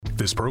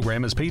This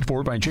program is paid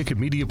for by Jacob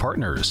Media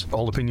Partners.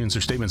 All opinions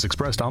or statements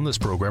expressed on this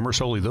program are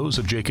solely those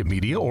of Jacob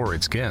Media or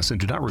its guests and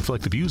do not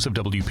reflect the views of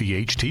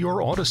WPHT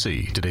or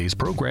Odyssey. Today's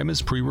program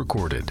is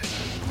pre-recorded.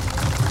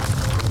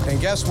 And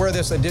guess where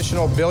this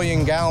additional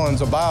billion gallons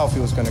of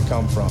biofuel is going to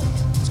come from?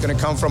 It's going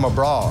to come from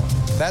abroad.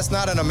 That's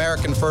not an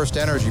American first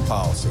energy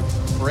policy.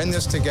 We're in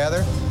this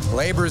together.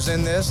 Labor's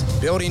in this.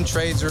 Building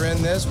trades are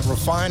in this.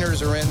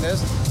 Refiners are in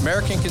this.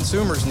 American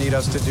consumers need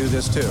us to do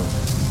this too.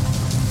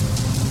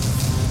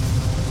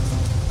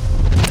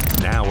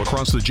 Now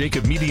across the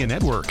Jacob Media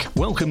Network,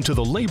 welcome to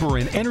the Labor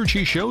and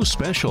Energy Show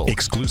Special,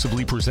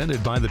 exclusively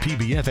presented by the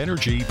PBF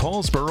Energy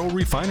Paulsboro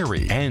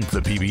Refinery and the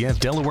PBF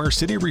Delaware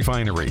City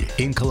Refinery,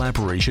 in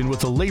collaboration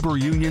with the labor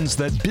unions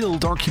that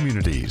build our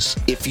communities.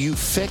 If you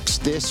fix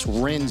this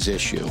RINs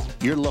issue,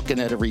 you're looking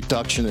at a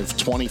reduction of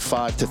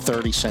 25 to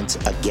 30 cents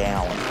a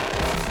gallon.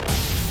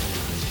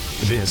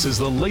 This is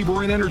the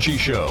Labor and Energy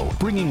Show,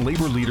 bringing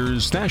labor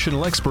leaders,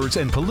 national experts,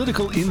 and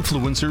political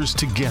influencers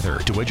together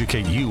to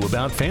educate you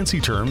about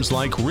fancy terms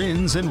like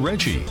RINs and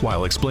RGGI,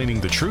 while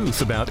explaining the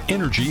truth about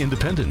energy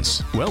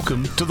independence.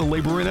 Welcome to the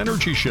Labor and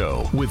Energy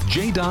Show with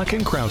J-Doc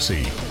and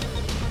Krause.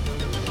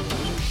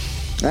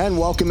 And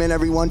welcome in,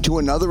 everyone, to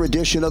another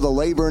edition of the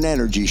Labor and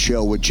Energy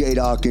Show with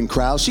J-Doc and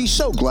Krause.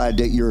 So glad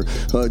that you're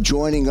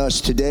joining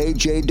us today.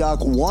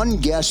 J-Doc, one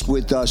guest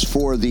with us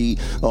for the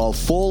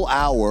full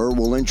hour.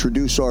 We'll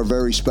introduce our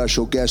very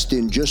special guest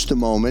in just a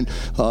moment.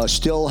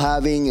 Still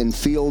having and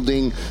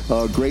fielding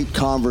a great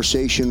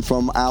conversation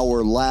from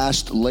our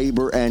last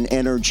Labor and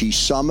Energy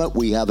Summit.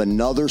 We have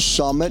another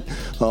summit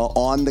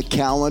on the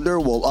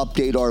calendar. We'll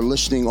update our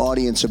listening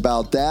audience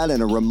about that.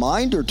 And a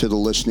reminder to the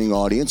listening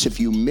audience, if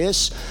you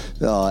miss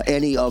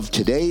any of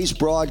today's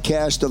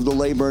broadcast of the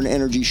Labor and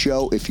Energy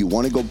Show, if you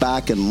want to go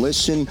back and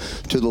listen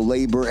to the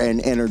Labor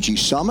and Energy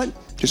Summit,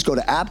 just go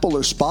to Apple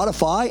or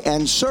Spotify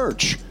and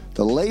search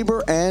the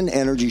Labor and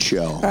Energy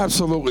Show.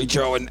 Absolutely,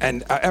 Joe.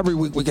 And every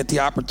week we get the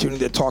opportunity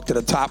to talk to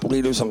the top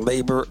leaders in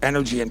labor,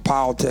 energy, and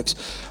politics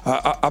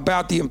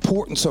about the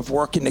importance of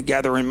working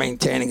together and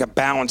maintaining a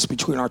balance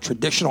between our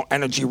traditional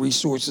energy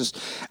resources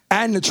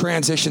and the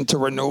transition to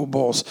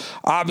renewables.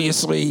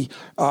 Obviously,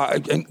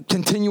 and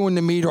continuing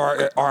to meet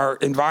our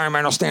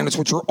environmental standards,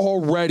 which are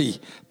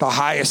already the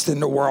highest in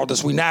the world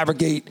as we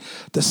navigate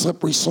the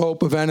slippery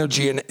slope of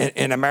energy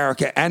in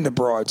America and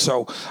abroad.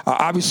 So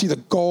obviously the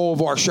goal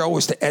of our show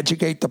is to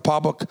educate the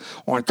public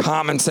on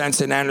common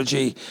sense in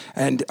energy.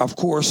 And of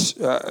course,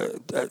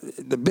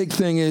 the big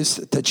thing is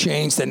to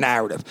change the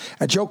narrative.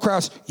 And Joe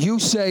Krause, you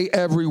say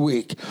every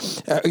week,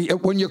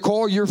 when you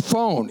call your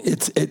phone,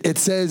 it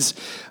says,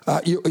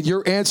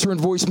 your answering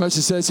voice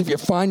message says, if you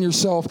find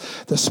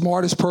yourself the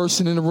smartest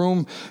person in the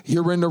room,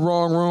 you're in the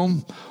wrong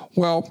room.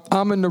 Well,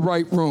 I'm in the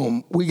right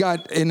room. We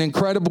got an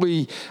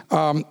incredibly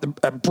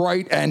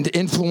bright and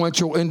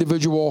influential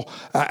individual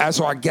as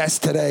our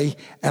guest today.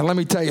 And let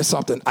me tell you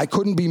something. I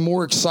couldn't be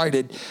more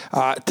excited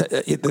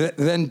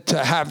than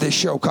to have this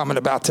show coming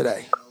about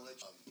today.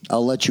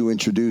 I'll let you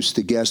introduce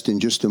the guest in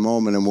just a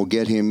moment, and we'll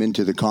get him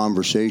into the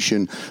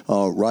conversation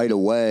right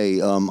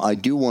away. I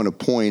do want to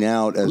point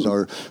out, as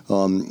our,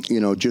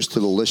 just to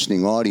the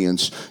listening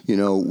audience,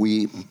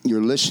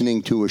 you're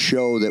listening to a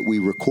show that we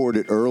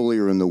recorded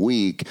earlier in the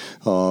week,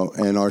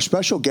 and our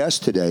special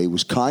guest today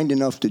was kind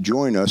enough to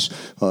join us,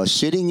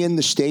 sitting in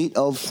the state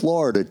of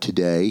Florida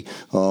today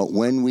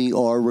when we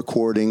are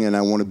recording, and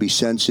I want to be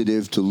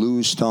sensitive to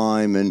Lou's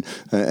time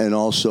and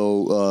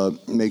also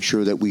make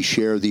sure that we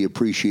share the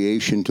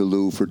appreciation to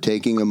Lou for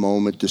taking a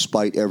moment,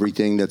 despite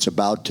everything that's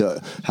about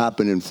to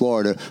happen in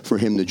Florida, for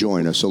him to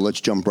join us. So let's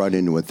jump right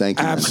into it. Thank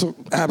you.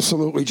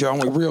 Absolutely, Joe.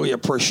 We really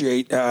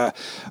appreciate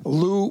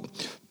Lou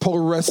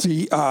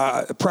Pugliese,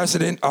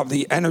 president of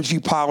the Energy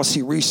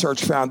Policy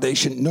Research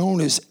Foundation, known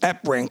as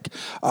EPRINC,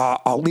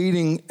 a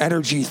leading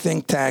energy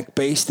think tank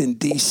based in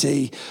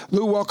D.C.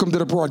 Lou, welcome to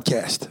the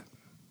broadcast.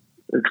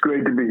 It's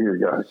great to be here,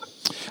 guys.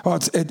 Well,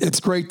 it's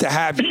great to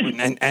have you.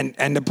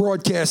 And the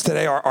broadcast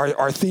today,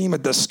 our theme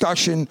of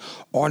discussion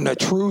on the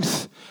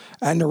truth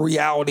and the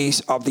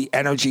realities of the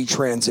energy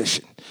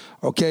transition.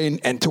 Okay,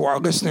 and to our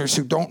listeners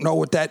who don't know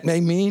what that may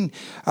mean,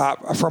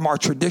 from our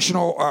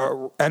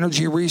traditional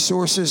energy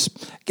resources,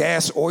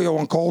 gas, oil,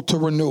 and coal, to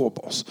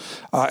renewables.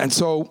 And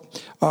so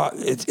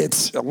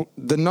it's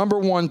the number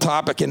one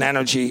topic in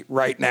energy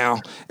right now,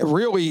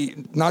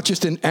 really not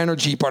just in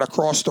energy, but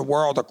across the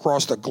world,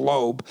 across the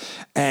globe.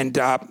 And,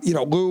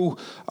 Lou,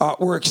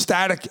 we're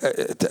ecstatic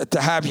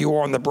to have you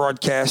on the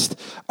broadcast.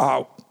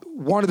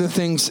 One of the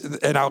things,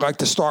 and I'd like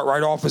to start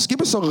right off, is give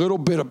us a little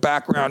bit of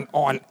background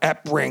on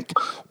EPRINC.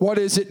 What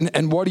is it,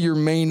 and what are your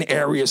main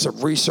areas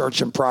of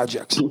research and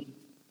projects?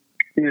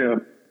 Yeah,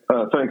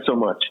 thanks so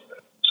much.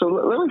 So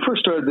let me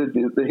first start.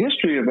 The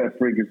history of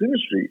EPRINC is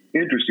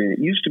interesting. It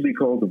used to be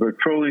called the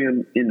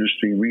Petroleum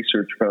Industry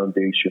Research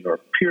Foundation,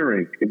 or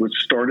PIRINC. It was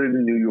started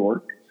in New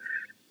York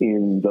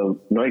in the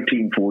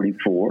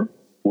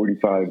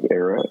 1944-45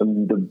 era,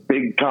 and the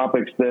big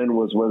topics then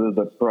was whether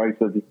the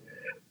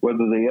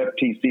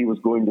FTC was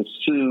going to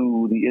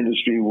sue the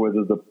industry,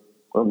 whether the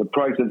on the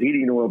price of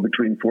heating oil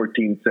between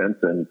 14 cents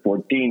and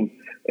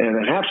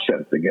 14.5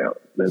 cents a gallon.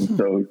 And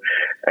so,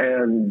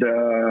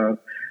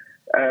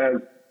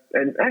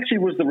 and actually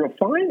it was the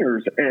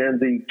refiners and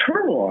the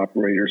terminal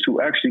operators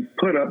who actually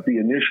put up the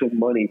initial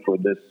money for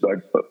this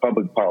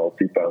public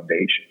policy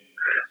foundation.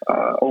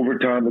 Over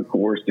time, of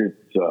course,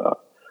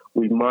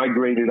 we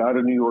migrated out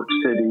of New York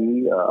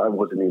City. I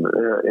wasn't even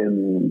there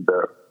in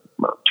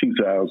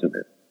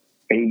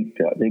 2008,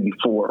 maybe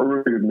 4,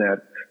 earlier than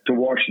that, to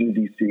Washington,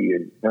 D.C.,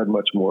 and had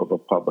much more of a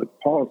public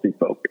policy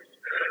focus.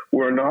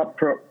 We're a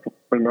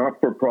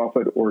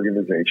not-for-profit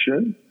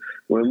organization.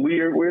 When we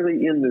are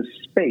really in this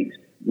space,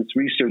 this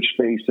research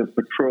space of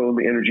petroleum,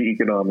 energy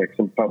economics,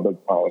 and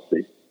public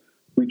policy,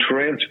 we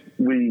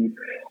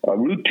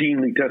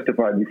routinely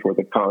testify before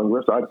the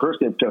Congress. I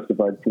personally have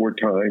testified 4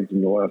 times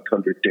in the last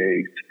 100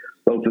 days,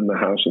 both in the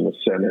House and the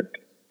Senate.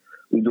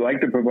 We'd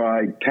like to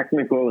provide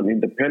technical and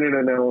independent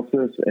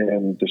analysis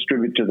and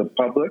distribute to the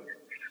public.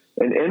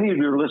 And any of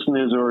your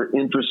listeners who are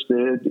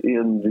interested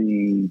in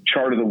the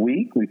chart of the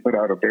week, we put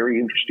out a very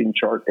interesting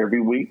chart every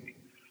week.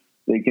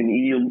 They can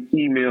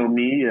email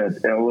me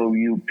at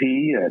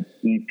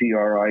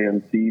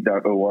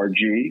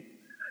loup@eprinc.org.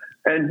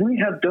 And we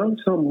have done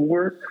some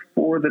work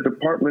for the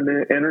Department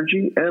of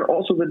Energy and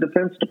also the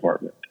Defense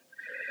Department.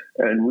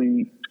 And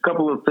a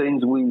couple of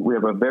things, we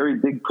have a very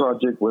big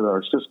project with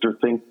our sister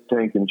think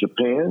tank in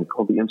Japan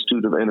called the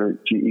Institute of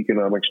Energy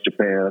Economics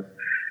Japan.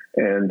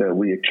 And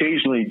we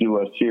occasionally do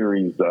a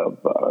series of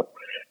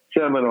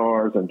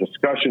seminars and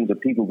discussions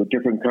of people with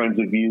different kinds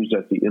of views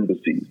at the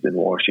embassies in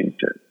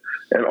Washington.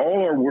 And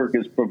all our work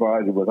is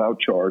provided without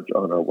charge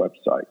on our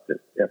website at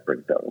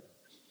EPRINC.org.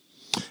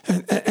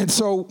 And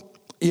so,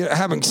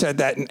 having said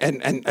that,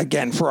 and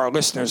again, for our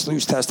listeners,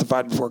 Lou's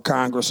testified before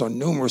Congress on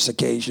numerous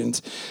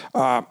occasions.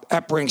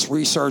 EPRINC's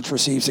research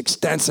receives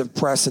extensive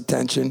press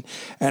attention.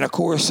 And, of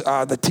course,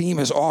 the team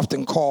is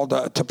often called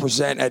to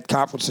present at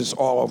conferences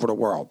all over the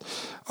world.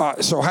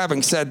 So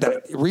having said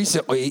that,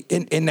 recently,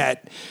 in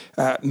that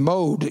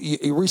mode,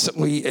 you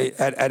recently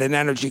at an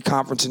energy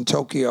conference in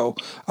Tokyo,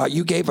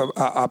 you gave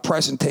a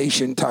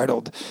presentation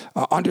titled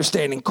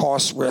Understanding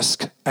Cost,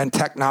 Risk, and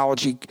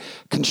Technology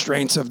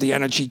Constraints of the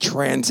Energy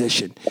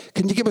Transition.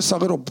 Can you give us a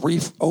little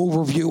brief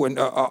overview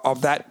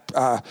of that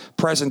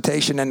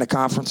presentation and the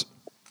conference?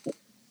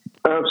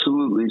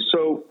 Absolutely.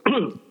 So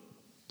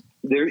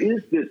there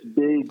is this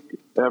big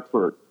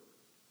effort,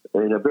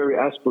 and a very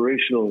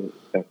aspirational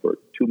effort,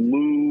 to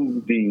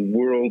move the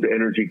world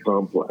energy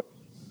complex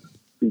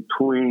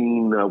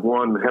between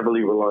one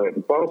heavily reliant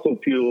on fossil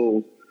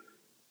fuels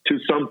to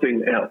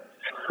something else,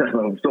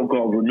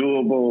 so-called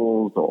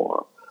renewables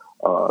or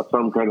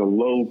some kind of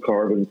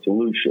low-carbon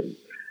solution.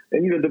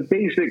 And, the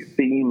basic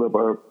theme of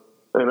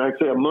and I'd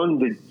say among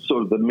the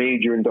sort of the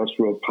major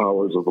industrial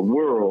powers of the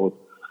world,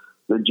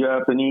 the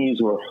Japanese,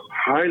 who are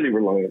highly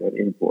reliant on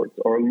imports,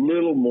 are a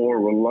little more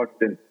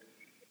reluctant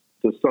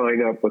to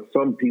sign up what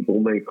some people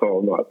may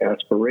call not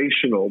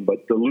aspirational,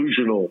 but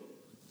delusional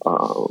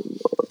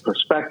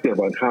perspective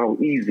on how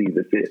easy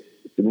this is.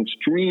 It's an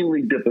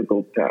extremely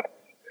difficult task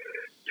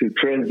to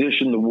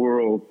transition the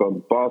world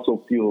from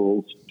fossil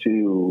fuels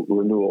to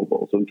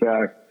renewables. In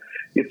fact,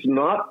 it's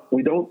not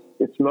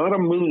a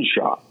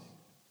moonshot.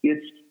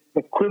 It's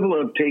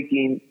equivalent of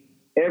taking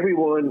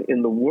everyone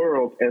in the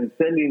world and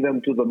sending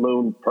them to the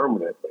moon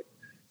permanently.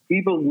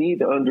 People need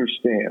to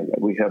understand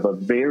that we have a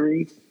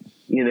very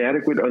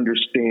inadequate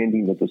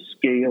understanding of the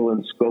scale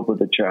and scope of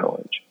the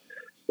challenge,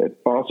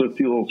 that fossil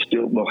fuels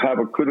still will have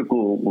a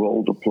critical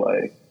role to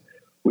play.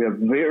 We have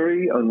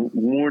very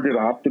unwarranted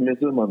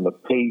optimism on the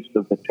pace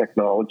of the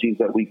technologies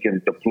that we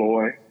can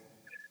deploy.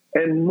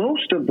 And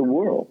most of the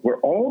world, where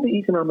all the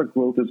economic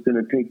growth is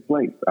going to take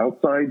place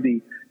outside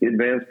the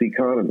advanced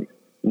economies,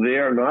 they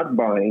are not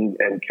buying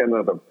and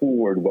cannot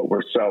afford what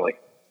we're selling.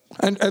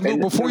 And Lou,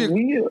 before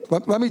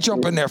let me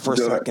jump in there for a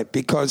second,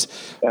 because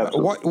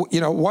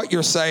what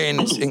you're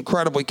saying is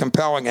incredibly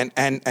compelling,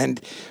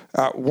 and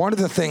one of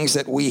the things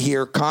that we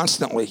hear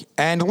constantly,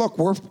 and look,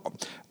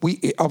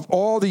 we of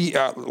all the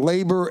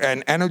labor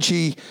and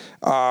energy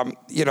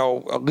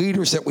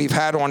leaders that we've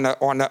had on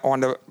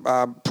the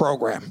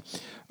program.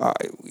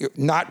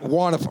 Not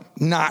one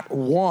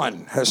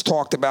has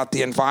talked about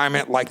the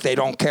environment like they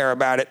don't care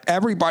about it.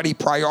 Everybody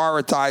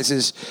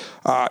prioritizes,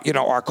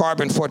 our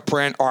carbon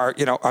footprint, our,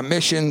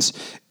 emissions,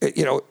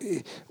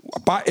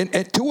 but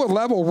to a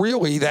level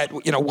really that,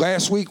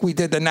 last week we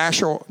did the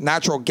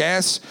Natural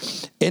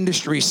Gas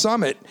Industry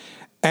Summit,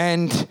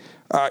 and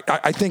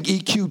I think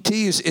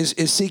EQT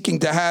is seeking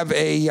to have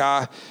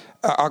a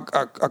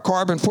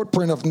carbon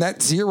footprint of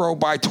net zero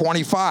by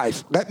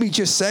 25. Let me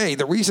just say,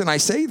 the reason I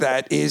say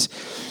that is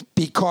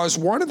because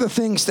one of the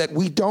things that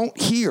we don't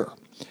hear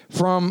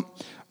from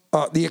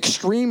the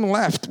extreme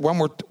left when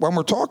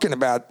we're talking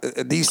about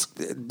these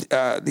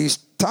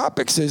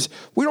topics is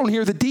we don't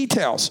hear the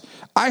details.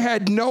 I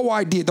had no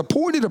idea. The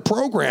point of the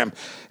program,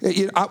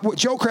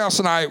 Joe Kraus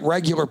and I,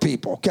 regular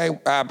people, okay,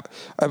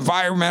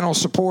 environmental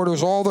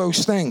supporters, all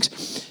those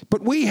things.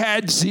 But we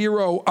had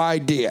zero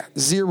idea,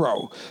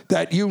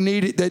 that you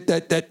needed,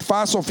 that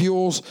fossil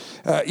fuels,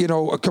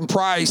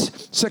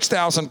 comprise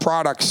 6,000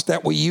 products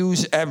that we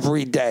use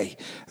every day.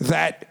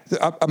 That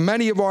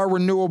many of our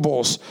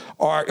renewables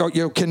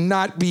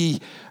cannot be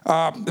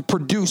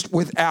produced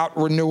without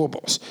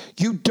renewables.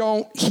 You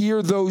don't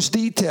hear those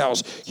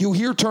details. You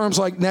hear terms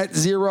like net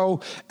zero,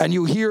 and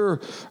you hear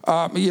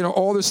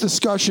all this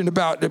discussion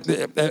about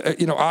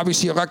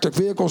obviously electric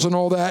vehicles and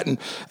all that, and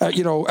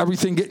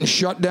everything getting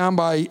shut down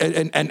by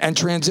and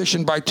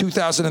transitioned by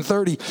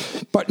 2030.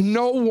 But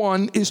no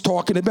one is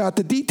talking about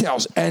the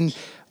details. And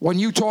when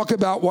you talk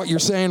about what you're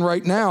saying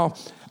right now,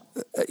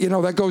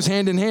 that goes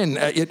hand in hand.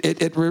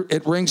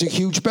 It rings a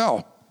huge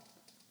bell.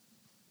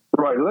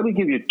 Right. Let me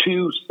give you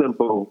two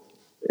simple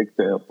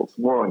examples.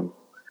 One,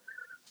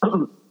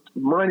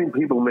 mining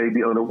people may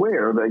be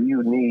unaware that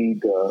you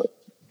need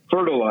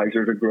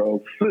fertilizer to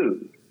grow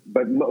food,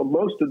 but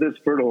most of this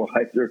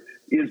fertilizer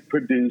is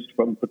produced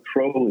from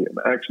petroleum,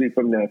 actually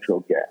from natural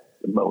gas,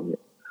 ammonia.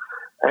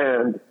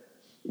 And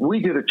we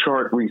did a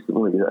chart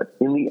recently that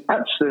in the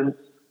absence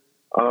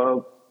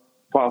of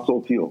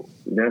fossil fuels,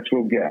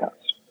 natural gas,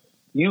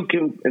 you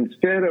can,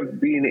 instead of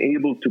being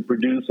able to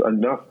produce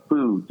enough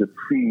food to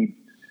feed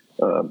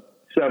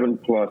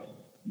 7+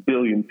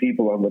 billion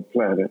people on the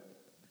planet,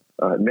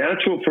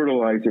 natural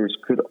fertilizers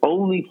could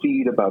only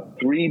feed about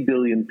 3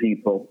 billion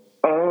people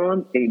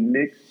on a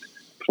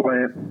mixed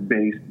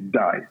plant-based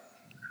diet.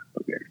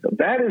 Okay, so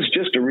that is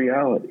just a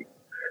reality.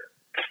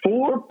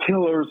 4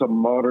 pillars of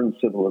modern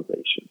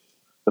civilization: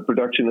 the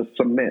production of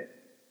cement,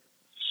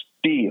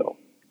 steel,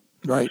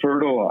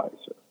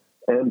 fertilizer,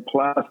 and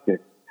plastic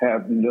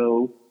have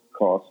no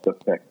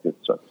cost-effective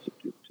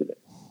substitute today.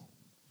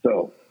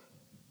 So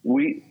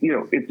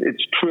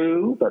it's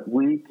true that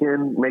we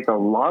can make a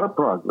lot of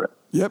progress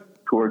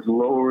towards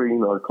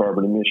lowering our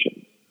carbon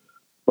emissions.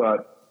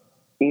 But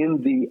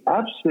in the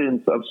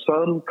absence of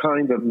some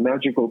kind of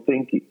magical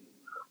thinking,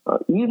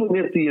 even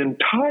if the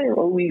entire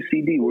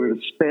OECD were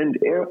to spend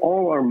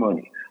all our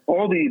money,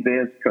 all the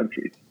advanced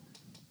countries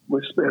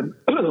would spend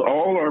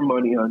all our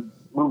money on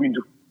moving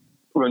to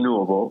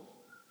renewables,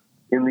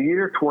 in the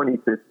year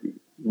 2050,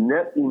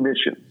 net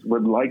emissions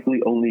would likely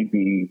only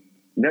be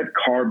net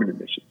carbon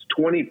emissions,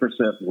 20%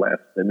 less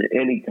than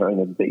any kind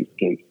of base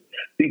case,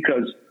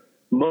 because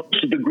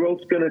most of the growth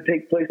is going to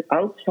take place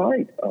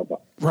outside of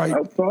us,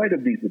 outside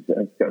of these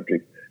advanced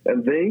countries,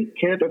 and they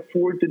can't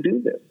afford to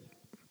do this.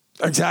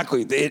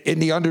 Exactly. In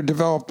the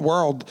underdeveloped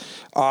world,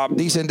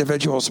 these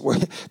individuals,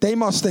 they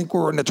must think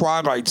we're in the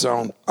twilight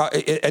zone,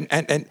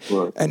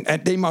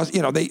 and they must,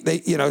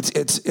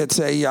 it's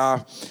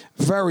a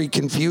very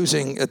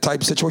confusing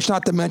type situation.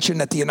 Not to mention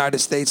that the United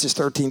States is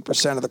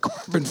 13% of the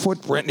carbon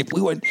footprint.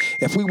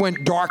 If we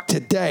went dark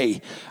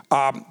today,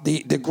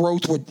 the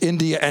growth with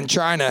India and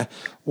China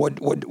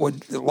would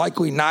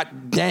likely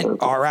not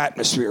dent our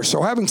atmosphere.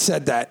 So having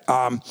said that,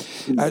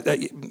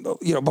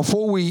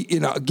 before we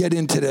get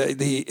into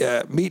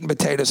the meat and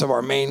potatoes of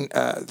our main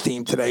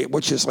theme today,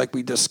 which is, like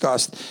we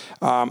discussed,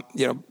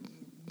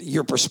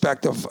 your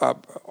perspective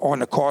on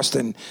the cost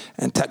and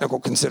technical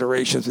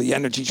considerations of the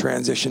energy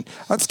transition,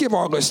 let's give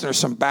our listeners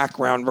some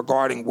background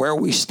regarding where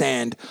we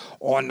stand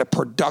on the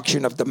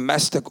production of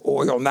domestic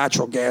oil,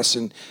 natural gas,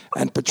 and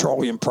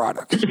petroleum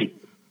products.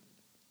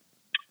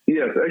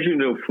 Yes, as you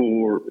know,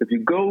 if you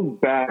go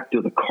back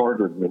to the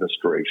Carter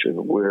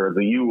administration, where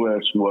the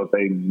U.S. was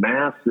a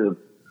massive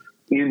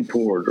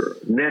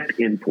net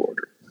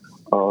importer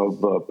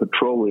of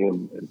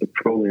petroleum and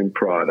petroleum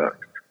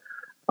products,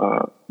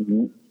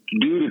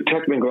 due to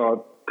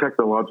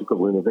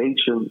technological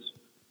innovations,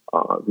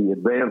 the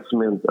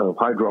advancement of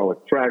hydraulic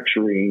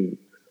fracturing,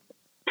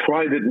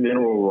 private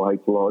mineral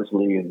rights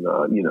largely in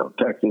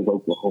Texas,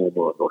 Oklahoma,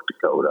 North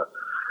Dakota,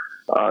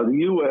 the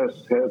U.S.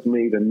 has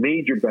made a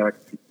major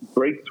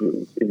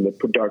breakthrough in the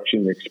production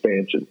and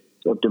expansion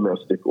of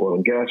domestic oil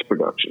and gas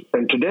production.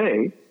 And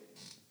today,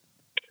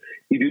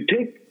 if you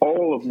take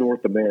all of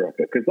North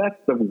America, because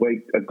that's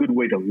a good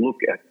way to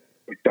look at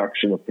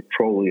production of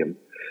petroleum,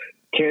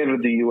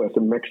 Canada, the U.S.,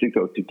 and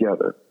Mexico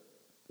together,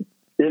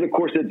 and of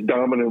course it's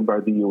dominated by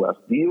the U.S.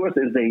 The U.S.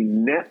 is a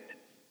net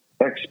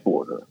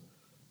exporter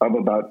of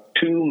about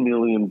 2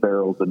 million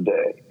barrels a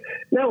day.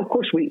 Now, of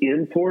course, we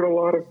import a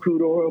lot of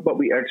crude oil, but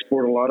we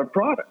export a lot of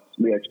products.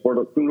 We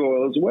export crude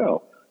oil as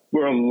well.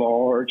 We're a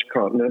large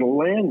continental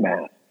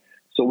landmass,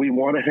 so we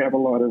want to have a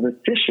lot of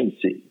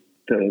efficiency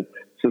to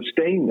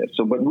sustain this.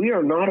 But we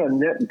are not a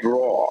net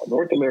draw.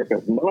 North America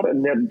is not a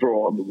net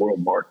draw on the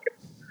world market.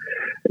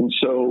 And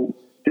so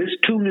this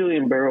 2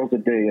 million barrels a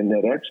day in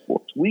net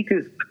exports, we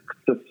could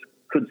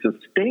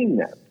sustain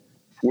that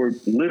for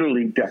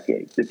literally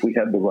decades if we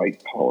had the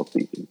right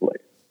policies in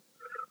place.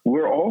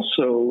 We're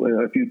also,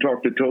 if you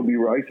talk to Toby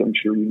Rice, I'm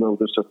sure you know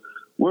this,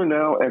 we're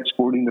now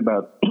exporting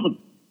about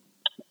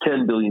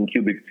 10 billion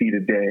cubic feet a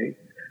day.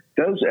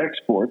 Those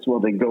exports, well,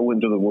 they go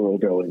into the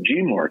world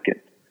LNG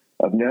market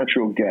of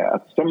natural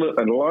gas.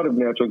 And a lot of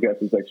natural gas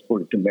is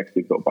exported to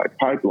Mexico by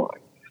pipeline.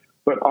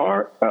 But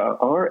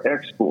our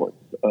exports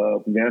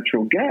of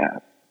natural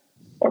gas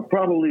are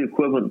probably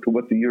equivalent to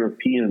what the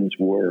Europeans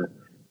were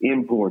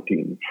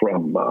importing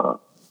from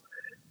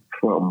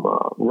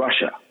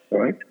Russia,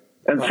 right?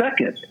 And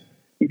second,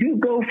 if you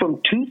go from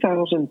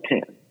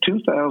 2010,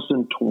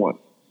 2020,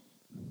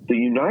 the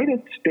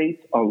United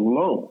States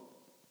alone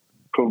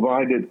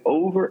provided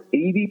over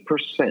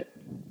 80%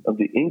 of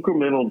the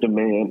incremental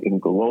demand in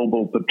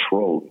global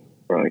petroleum,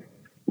 right?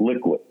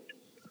 Liquid.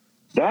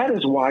 That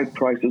is why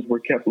prices were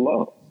kept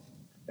low.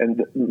 And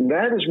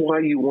that is why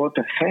you want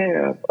to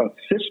have a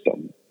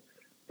system,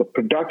 the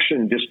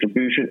production,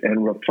 distribution,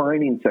 and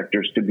refining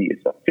sectors to be as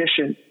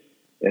efficient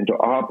and to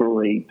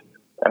operate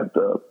at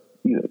the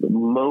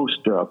most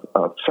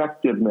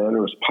effective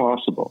manner as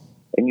possible.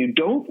 And you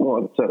don't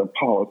want a set of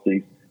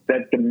policies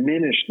that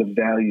diminish the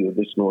value of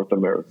this North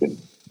American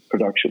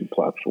production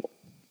platform.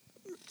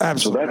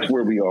 Absolutely. So that's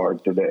where we are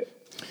today.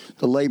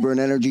 The Labor and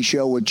Energy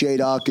Show with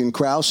J-Doc and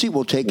Krause.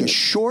 We'll take a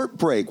short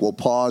break. We'll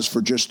pause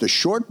for just a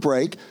short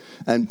break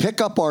and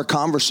pick up our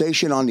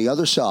conversation on the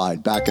other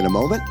side. Back in a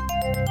moment.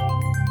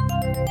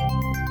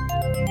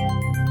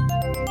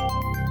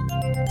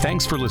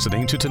 Thanks for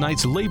listening to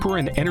tonight's Labor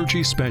and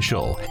Energy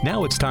Special.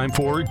 Now it's time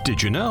for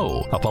Did You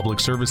Know? A public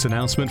service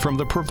announcement from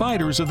the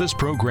providers of this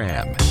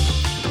program.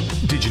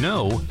 Did you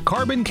know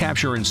carbon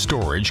capture and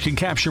storage can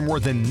capture more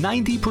than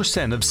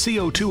 90% of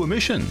CO2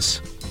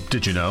 emissions?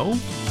 Did you know?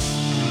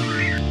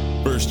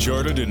 First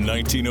chartered in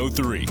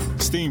 1903,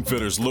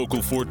 Steamfitters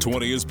Local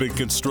 420 has been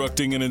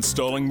constructing and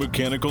installing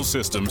mechanical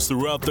systems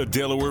throughout the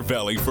Delaware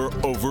Valley for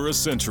over a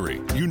century.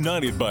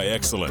 United by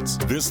excellence,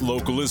 this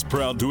local is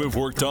proud to have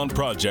worked on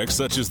projects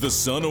such as the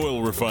Sun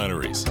Oil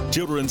Refineries,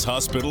 Children's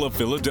Hospital of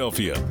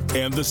Philadelphia,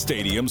 and the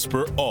stadiums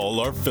for all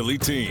our Philly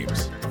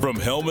teams. From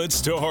helmets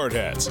to hard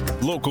hats,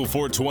 Local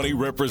 420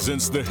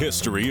 represents the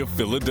history of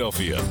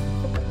Philadelphia.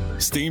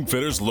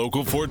 Steamfitters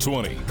Local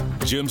 420,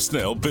 Jim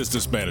Snell,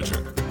 Business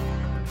Manager.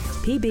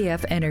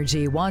 PBF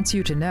Energy wants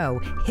you to know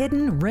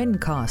hidden RIN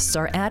costs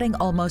are adding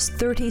almost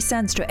 30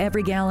 cents to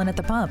every gallon at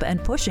the pump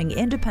and pushing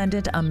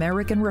independent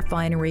American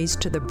refineries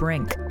to the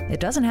brink. It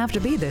doesn't have to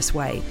be this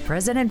way.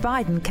 President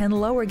Biden can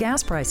lower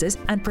gas prices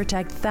and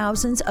protect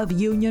thousands of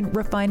union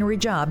refinery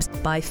jobs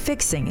by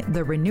fixing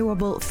the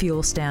renewable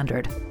fuel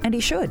standard. And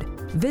he should.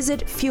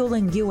 Visit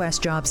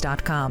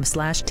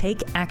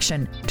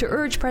fuelingusjobs.com/take-action to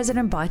urge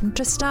President Biden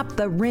to stop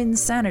the RIN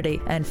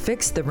sanity and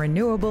fix the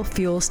renewable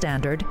fuel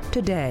standard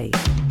today.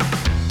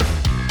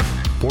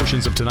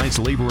 Portions of tonight's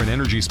Labor and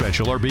Energy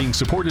Special are being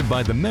supported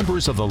by the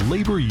members of the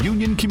labor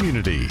union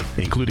community,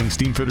 including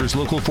Steamfitters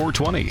Local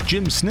 420,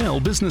 Jim Snell,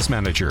 Business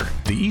Manager,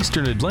 the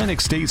Eastern Atlantic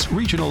States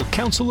Regional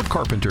Council of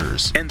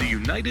Carpenters, and the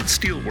United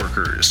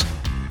Steelworkers.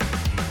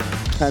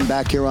 And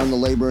back here on the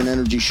Labor and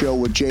Energy Show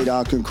with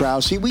J-Doc and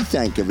Krause. We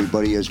thank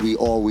everybody, as we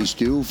always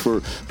do,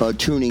 for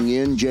tuning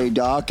in,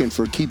 J-Doc, and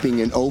for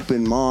keeping an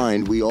open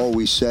mind. We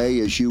always say,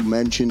 as you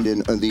mentioned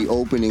in the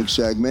opening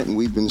segment, and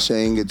we've been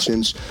saying it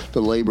since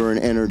the Labor and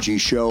Energy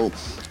Show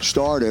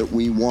started,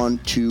 we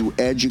want to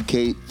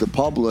educate the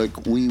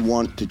public. We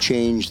want to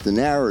change the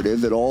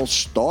narrative. It all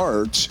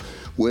starts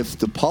with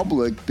the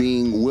public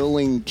being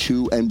willing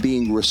to and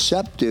being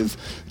receptive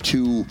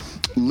to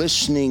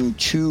listening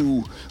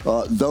to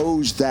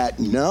those that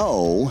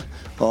know,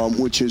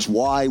 which is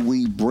why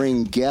we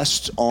bring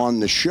guests on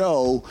the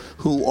show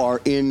who are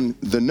in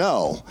the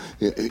know.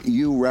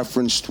 You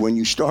referenced when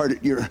you started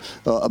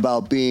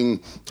about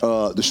being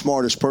the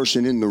smartest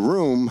person in the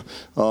room.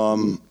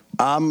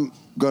 I'm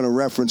going to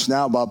reference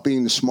now about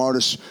being the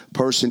smartest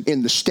person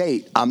in the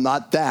state. I'm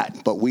not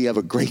that, but we have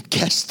a great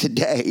guest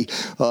today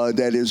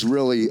that is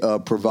really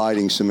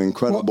providing some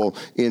incredible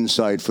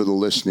insight for the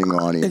listening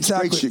audience.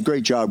 Exactly.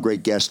 Great job,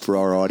 great guest for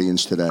our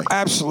audience today.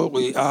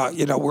 Absolutely.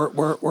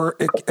 We're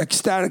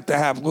ecstatic to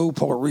have Lou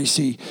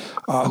Polarici,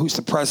 who's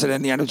the president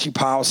of the Energy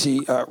Policy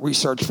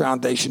Research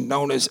Foundation,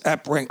 known as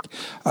EPRINC.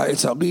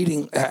 It's a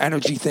leading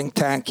energy think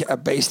tank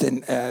based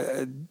in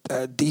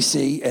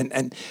D.C.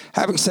 And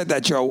having said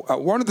that, Joe,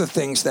 one of the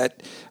things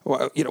that,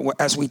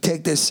 as we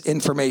take this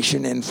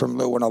information in from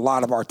Lou and a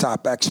lot of our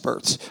top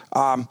experts,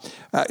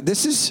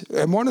 this is,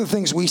 and one of the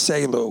things we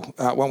say, Lou,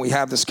 when we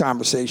have this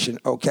conversation,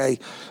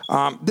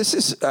 this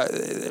is,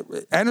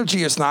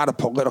 energy is not a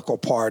political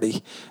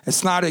party.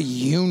 It's not a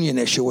union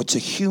issue. It's a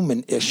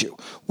human issue.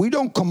 We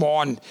don't come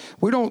on,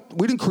 we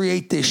didn't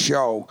create this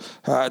show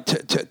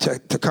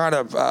to kind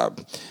of,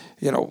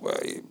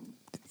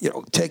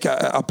 take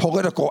a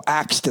political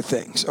axe to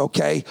things,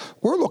 okay?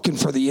 We're looking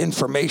for the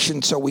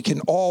information so we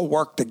can all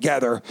work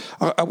together.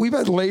 We've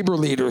had labor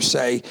leaders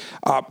say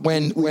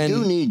we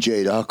do need,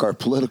 J-Doc, our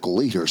political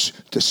leaders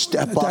to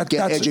step up,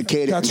 get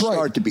educated, and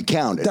start to be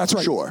counted. That's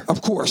right. Sure.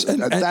 Of course.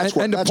 And that's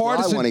what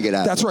I want to get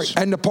at. That's right.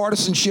 And the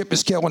partisanship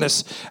is killing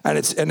us, and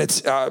it's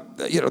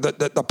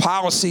the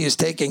policy is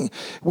taking,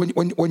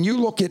 when you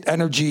look at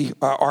energy,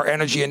 our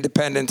energy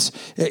independence,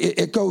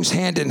 it goes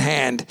hand in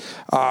hand,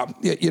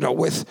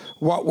 with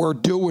what what we're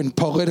doing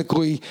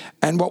politically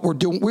and what we're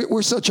doing.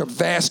 We're such a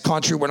vast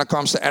country when it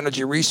comes to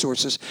energy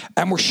resources,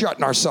 and we're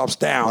shutting ourselves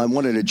down. I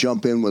wanted to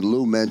jump in what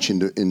Lou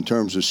mentioned in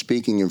terms of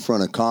speaking in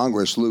front of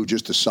Congress. Lou,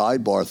 just a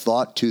sidebar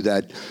thought to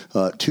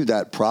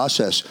that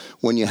process.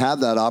 When you have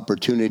that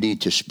opportunity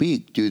to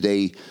speak, do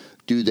they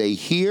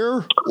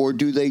hear or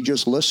do they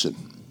just listen?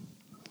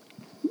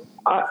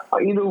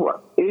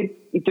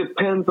 It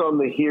depends on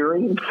the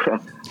hearing.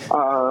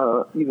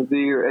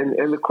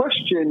 And the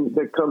question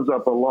that comes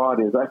up a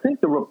lot is, I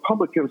think the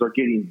Republicans are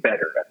getting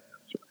better at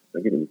this.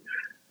 They're getting.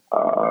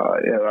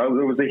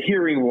 There was a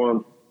hearing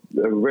once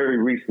very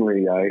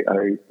recently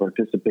I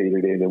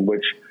participated in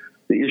which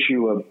the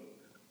issue of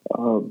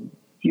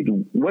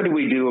what do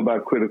we do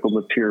about critical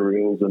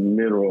materials and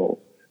minerals?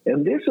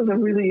 And this is a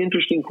really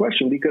interesting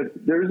question because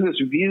there's this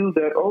view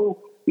that,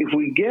 if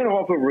we get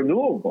off of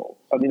renewables,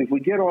 if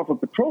we get off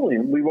of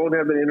petroleum, we won't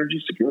have an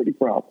energy security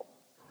problem.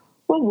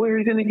 Well, where are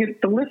you going to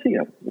get the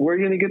lithium? Where are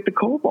you going to get the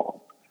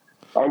cobalt?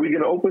 Are we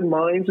going to open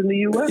mines in the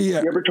U.S.?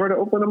 Yeah. You ever try to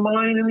open a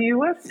mine in the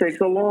U.S.? It takes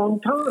a long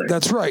time.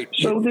 That's right.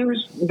 So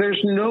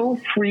there's no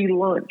free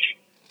lunch.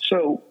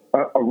 So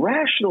a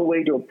rational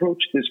way to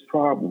approach this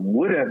problem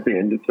would have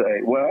been to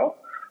say, well,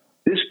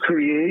 this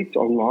creates a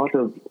lot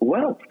of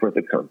wealth for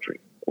the country,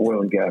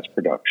 oil and gas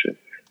production.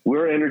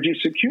 We're energy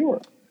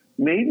secure.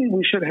 Maybe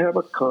we should have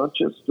a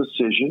conscious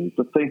decision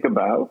to think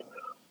about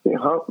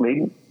how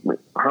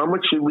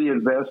much should we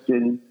invest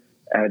in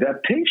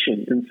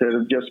adaptation instead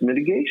of just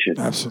mitigation.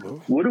 Absolutely.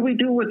 What do we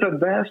do with the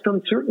vast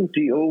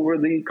uncertainty over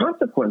the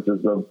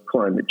consequences of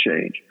climate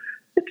change?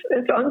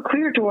 It's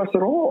unclear to us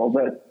at all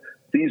that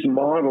these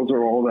models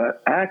are all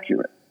that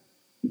accurate.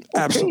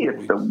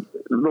 Absolutely. Okay,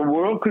 the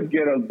world could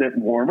get a bit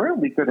warmer.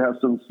 We could have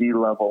some sea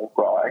level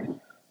rise.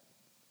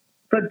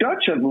 The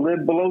Dutch have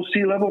lived below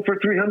sea level for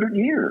 300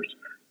 years.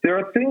 There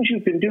are things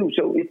you can do.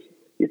 So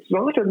it's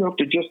not enough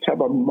to just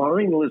have a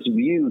mindless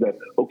view that,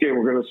 okay,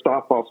 we're going to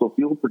stop fossil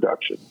fuel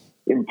production,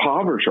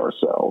 impoverish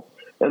ourselves,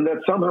 and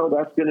that somehow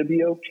that's going to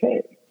be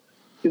okay.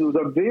 It was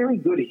a very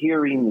good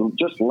hearing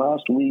just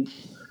last week,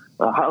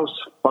 House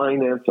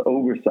Finance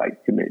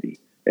Oversight Committee.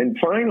 And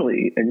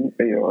finally,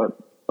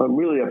 I'm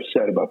really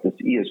upset about this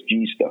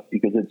ESG stuff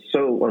because it's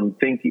so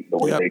unthinking the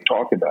way they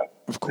talk about it.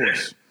 Of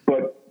course.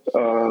 But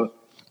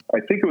I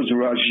think it was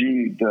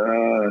Rashid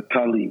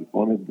Tlaib,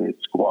 one of the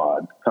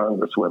squad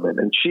congresswomen,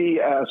 and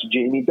she asked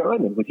Jamie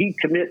Dimon, would he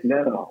commit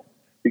now?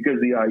 Because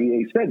the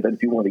IEA said that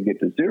if you want to get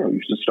to zero, you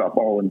should stop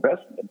all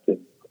investment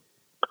in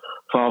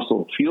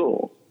fossil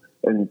fuels.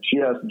 And she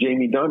asked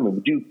Jamie Dimon,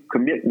 would you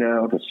commit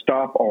now to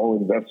stop all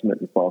investment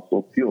in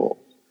fossil fuels?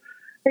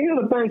 And,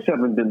 the banks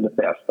haven't been the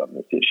best on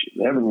this issue.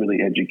 They haven't really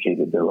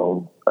educated their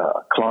own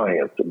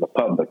clients and the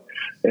public.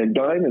 And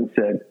Dimon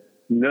said,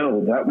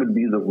 no, that would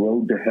be the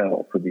road to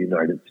hell for the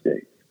United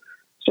States.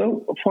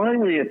 So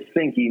finally, it's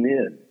sinking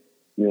in.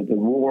 The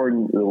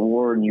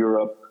war in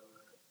Europe,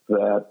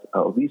 that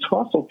these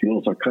fossil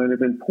fuels are kind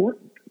of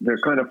important. They're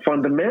kind of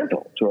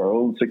fundamental to our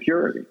own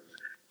security.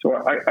 So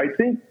I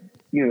think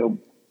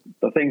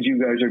the things you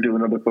guys are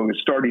doing, other folks,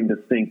 are starting to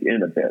sink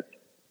in a bit.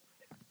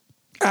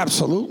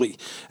 Absolutely,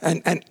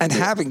 and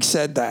having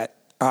said that,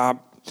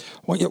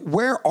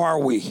 where are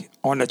we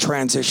on the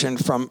transition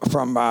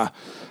from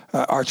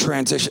our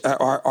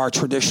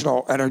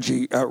traditional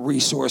energy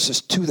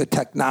resources to the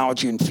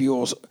technology and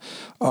fuels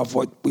of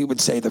what we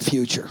would say the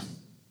future?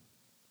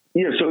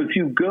 Yeah, so if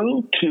you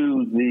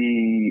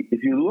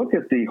look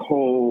at the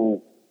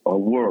whole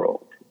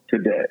world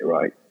today,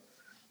 right,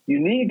 you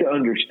need to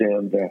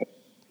understand that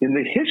in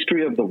the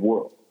history of the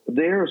world,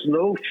 there's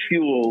no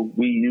fuel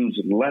we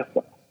use less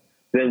of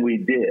than we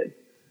did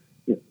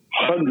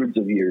hundreds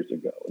of years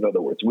ago. In other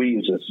words, we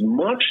use as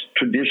much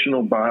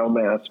traditional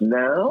biomass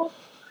now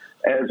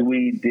as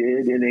we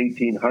did in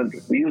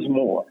 1800. We use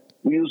more.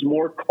 We use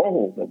more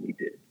coal than we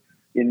did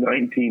in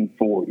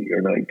 1940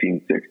 or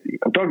 1960.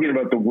 I'm talking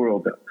about the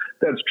world now.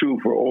 That's true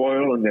for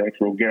oil and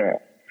natural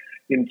gas.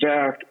 In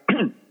fact,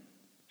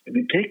 if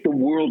you take the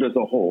world as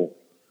a whole,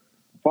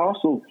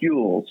 fossil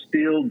fuels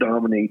still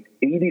dominate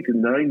 80 to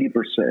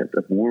 90%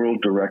 of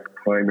world direct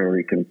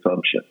primary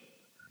consumption.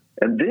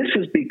 And this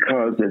is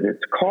because of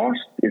its cost,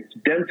 its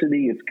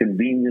density, its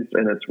convenience,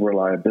 and its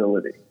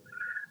reliability.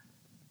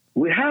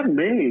 We have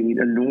made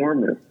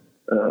enormous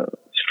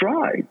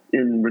strides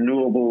in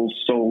renewables,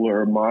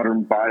 solar,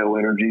 modern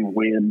bioenergy,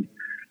 wind,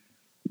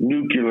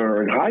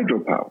 nuclear, and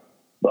hydropower.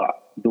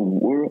 But the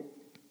world,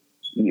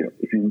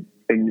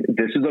 and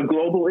this is a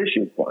global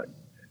issue, Klein.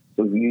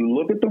 So if you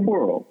look at the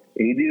world,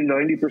 80 to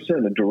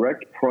 90% of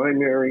direct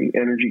primary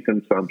energy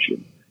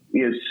consumption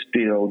is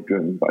still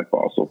driven by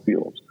fossil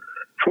fuels.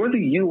 For the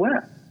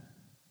U.S.,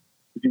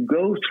 if you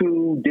go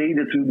through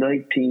data through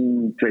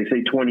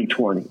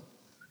 2020,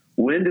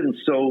 wind and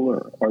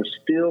solar are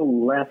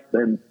still less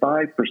than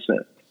 5%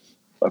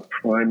 of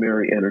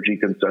primary energy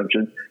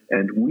consumption,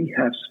 and we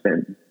have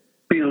spent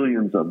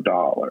billions of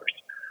dollars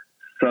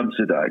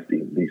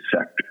subsidizing these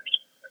sectors.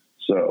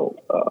 So,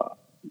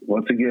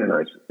 once again,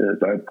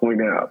 as I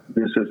point out,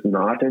 this is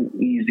not an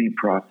easy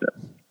process.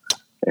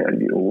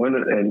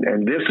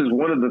 And this is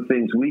one of the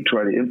things we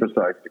try to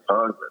emphasize to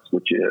Congress,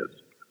 which is,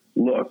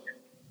 look,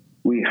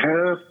 we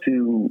have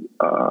to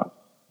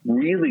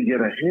really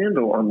get a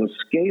handle on the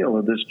scale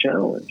of this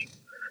challenge.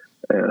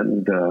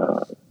 And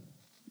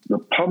the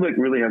public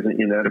really has an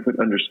inadequate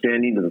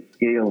understanding of the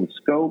scale and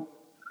scope.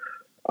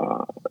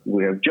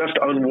 We have just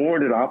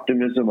unwarranted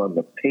optimism on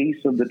the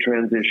pace of the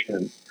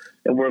transition,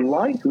 and we're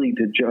likely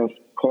to just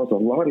cause a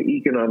lot of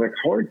economic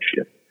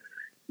hardship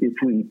if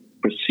we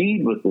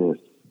proceed with this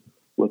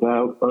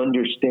without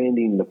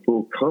understanding the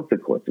full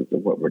consequences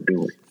of what we're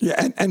doing.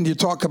 Yeah, and you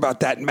talk about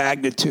that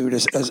magnitude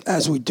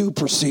as we do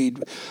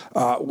proceed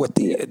with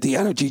the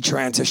energy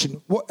transition.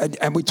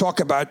 And we talk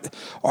about,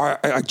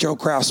 like Joe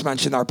Kraus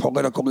mentioned, our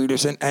political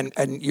leaders,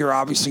 and you're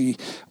obviously,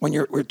 when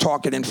we're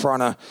talking in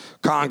front of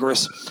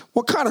Congress,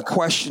 what kind of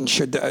questions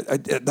should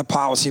the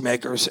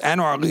policymakers and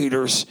our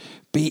leaders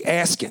be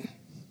asking?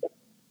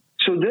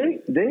 So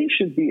they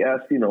should be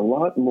asking a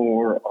lot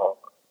more of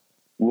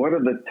what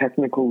are the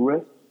technical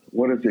risks?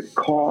 What does it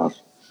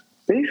cost?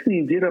 Basically,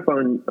 you get up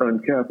on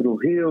Capitol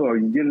Hill or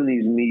you get in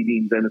these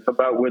meetings and it's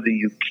about whether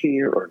you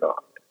care or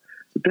not.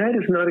 But that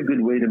is not a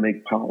good way to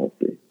make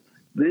policy.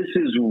 This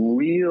is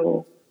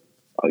real,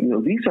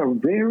 these are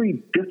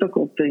very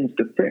difficult things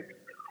to fix.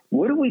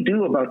 What do we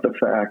do about the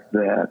fact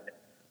that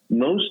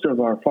most of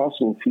our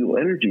fossil fuel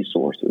energy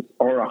sources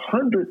are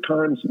 100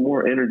 times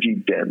more energy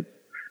dense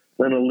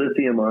than a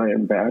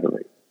lithium-ion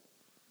battery?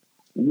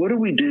 What do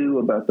we do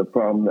about the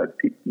problem that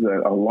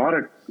a lot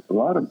of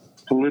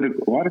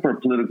our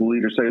political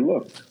leaders say,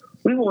 look,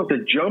 we want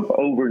to jump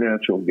over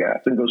natural gas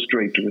and go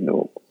straight to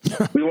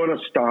renewables. We want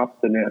to stop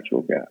the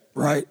natural gas.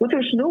 Right. But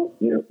there's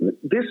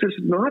this is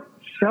not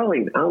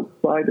selling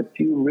outside a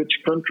few rich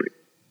countries.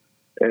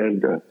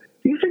 And do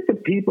you think the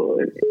people,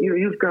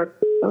 you've got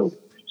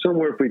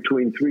somewhere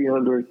between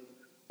 300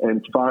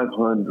 and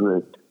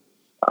 500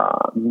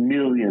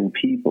 million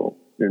people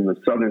in the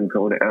southern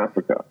cone of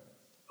Africa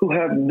who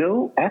have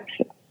no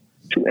access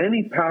to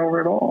any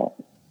power at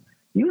all.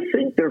 You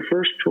think their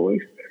first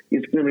choice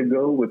is going to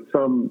go with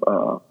some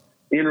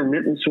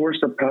intermittent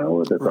source of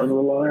power that's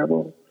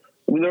unreliable?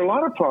 I mean, there are a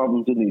lot of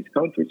problems in these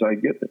countries, I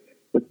get it.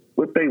 But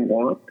what they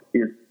want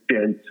is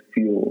dense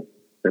fuel.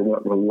 They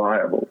want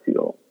reliable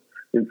fuel.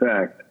 In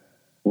fact,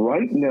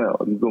 right now,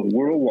 you go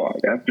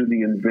worldwide, after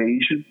the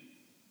invasion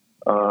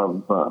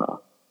of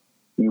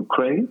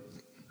Ukraine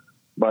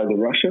by the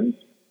Russians,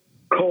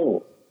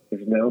 coal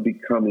is now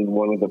becoming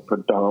one of the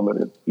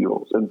predominant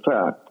fuels. In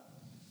fact,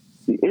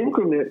 the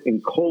increment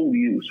in coal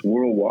use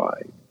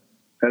worldwide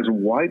has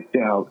wiped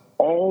out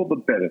all the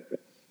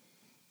benefits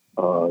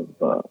of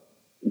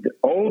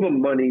all the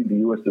money the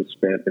U.S. has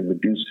spent in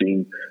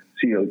reducing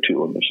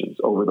CO2 emissions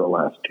over the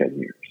last 10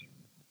 years.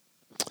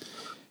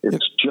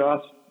 It's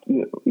just,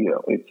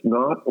 it's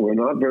not, we're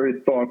not very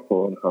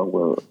thoughtful in how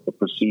we're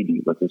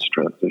proceeding with this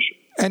transition.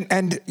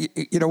 And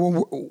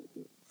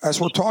as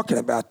we're talking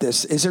about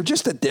this, is there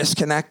just a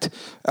disconnect?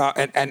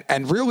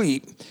 And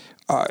really,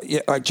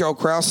 like Joe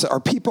Kraus, are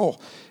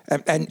people,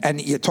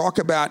 and you talk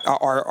about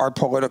our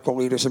political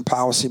leaders and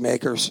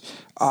policymakers.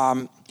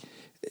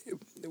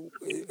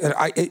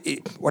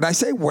 When I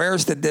say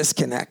where's the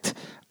disconnect,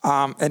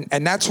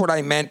 and that's what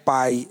I meant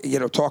by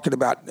talking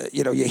about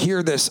you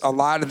hear this, a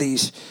lot of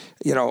these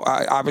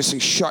obviously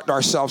shutting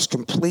ourselves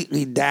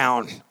completely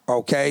down,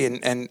 okay,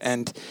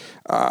 and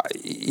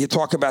you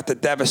talk about the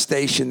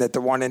devastation that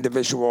the one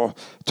individual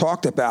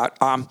talked about.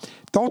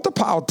 Don't the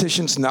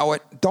politicians know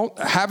it?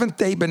 Haven't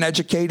they been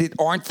educated?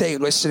 Aren't they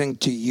listening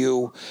to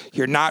you?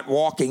 You're not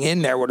walking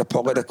in there with a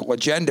political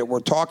agenda. We're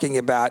talking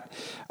about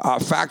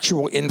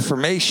factual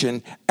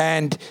information,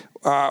 and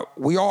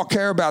we all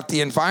care about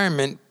the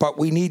environment, but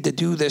we need to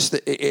do this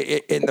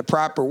in the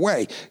proper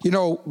way.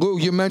 Lou,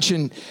 you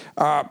mentioned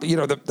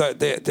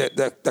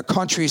the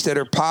countries that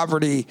are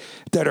poverty,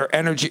 that are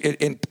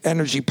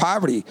energy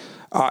poverty,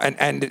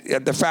 and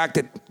the fact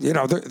that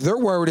they're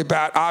worried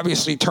about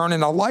obviously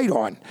turning a light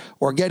on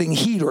or getting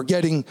heat or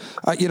getting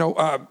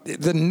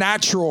the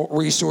natural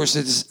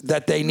resources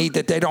that they need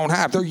that they don't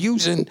have. They're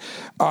using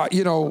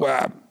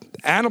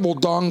animal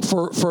dung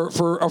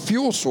for a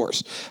fuel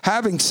source.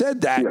 Having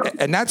said that,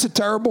 and that's a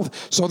terrible,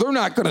 so they're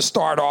not going to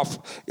start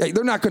off,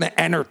 they're not going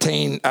to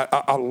entertain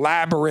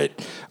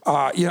elaborate,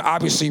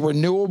 obviously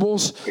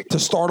renewables to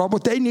start off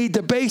with. They need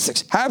the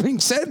basics. Having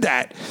said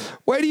that,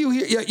 where do you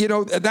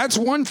hear, that's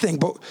one thing,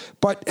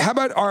 but how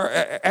about our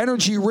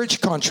energy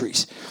rich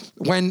countries?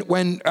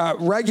 When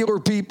regular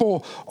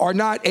people are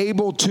not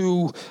able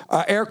to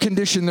air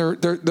condition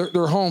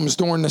their homes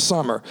during the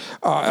summer,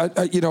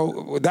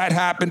 that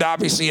happened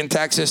obviously in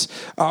Texas.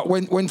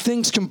 When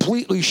things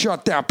completely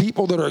shut down,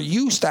 people that are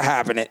used to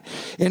having it,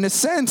 in a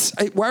sense,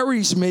 it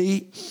worries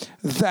me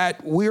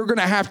that we're going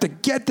to have to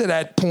get to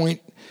that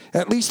point.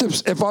 At least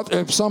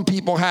if some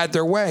people had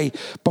their way,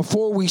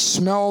 before we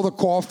smell the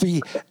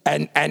coffee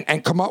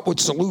and come up with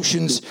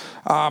solutions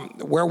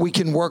where we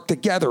can work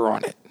together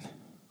on it.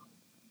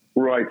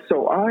 Right.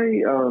 So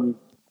I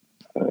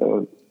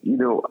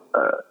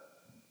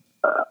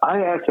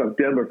asked a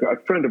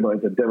friend of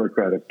mine's a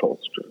Democratic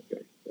pollster,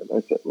 okay? And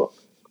I said, look,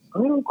 I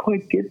don't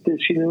quite get this.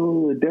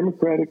 The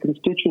Democratic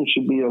constituents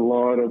should be a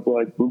lot of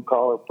like blue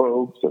collar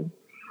folks and,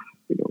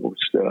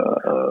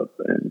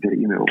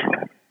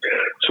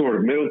 sort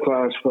of middle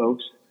class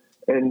folks.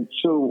 And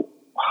so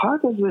how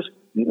does this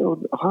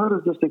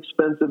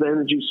expensive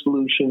energy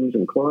solutions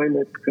and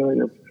climate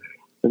kind of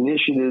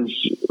initiatives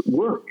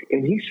work?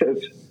 And he said,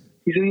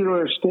 you don't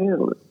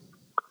understand.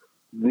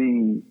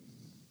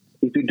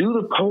 If you do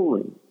the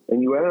polling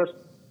and you ask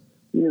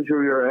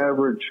your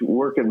average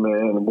working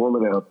man and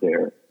woman out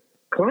there,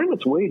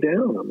 climate's way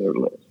down on their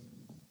list.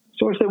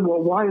 So I said,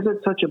 well, why is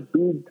it such a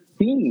big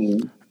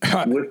theme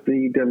with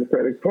the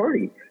Democratic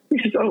Party? He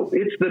says,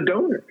 it's the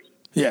donors.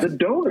 Yeah, the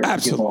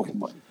donors give all the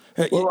money.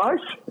 Well,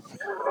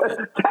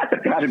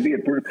 that's got to be a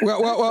good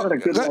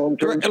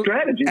long-term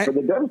strategy for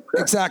the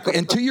Democrats. Exactly.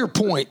 And to your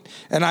point,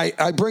 and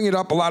I bring it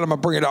up a lot, I'm going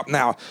to bring it up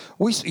now.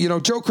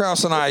 Joe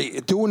Kraus and I,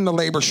 doing the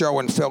labor show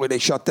in Philly, they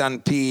shut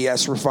down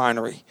PES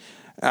refinery.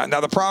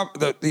 Now,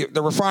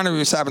 the refinery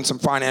was having some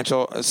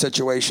financial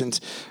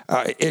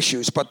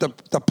issues, but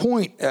the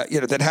point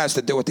that has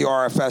to do with the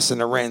RFS and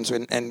the RINs,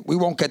 and we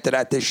won't get to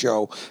that this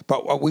show,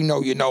 but we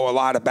know a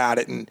lot about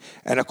it, and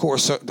of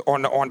course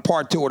on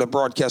part 2 of the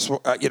broadcast,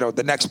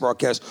 the next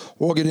broadcast,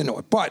 we'll get into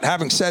it. But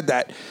having said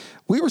that,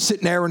 we were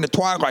sitting there in the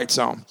twilight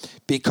zone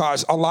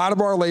because a lot of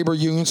our labor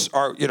unions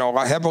are,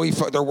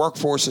 their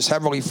workforce is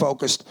heavily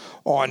focused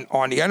on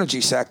the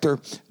energy sector,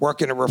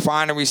 working in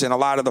refineries and a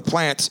lot of the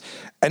plants.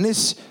 And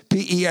this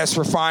PES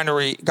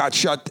refinery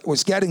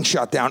was getting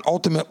shut down.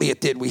 Ultimately, it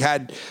did. We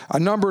had a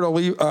number of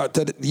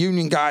the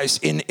union guys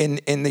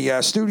in the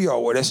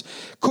studio with us.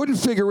 Couldn't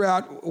figure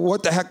out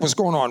what the heck was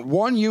going on.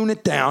 One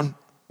unit down,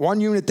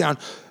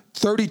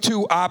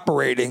 32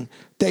 operating.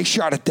 They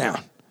shut it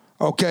down.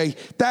 Okay,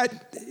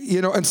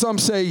 and some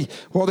say,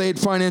 well, they had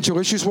financial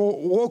issues.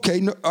 Well, okay.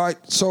 No, all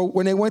right. So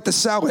when they went to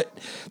sell it,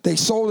 they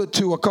sold it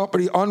to a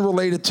company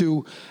unrelated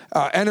to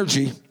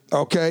energy.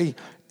 Okay,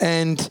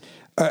 and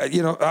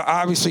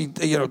obviously,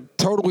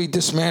 totally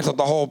dismantled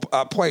the whole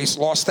place,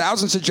 lost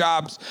thousands of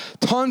jobs,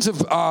 tons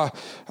of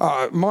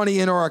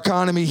money in our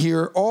economy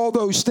here, all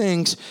those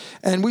things.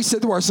 And we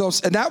said to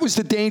ourselves, and that was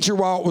the danger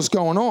while it was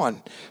going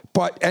on.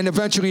 And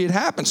eventually it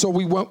happened. So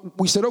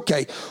we said,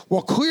 okay,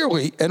 well,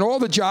 clearly, and all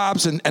the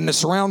jobs and the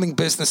surrounding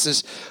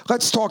businesses,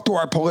 let's talk to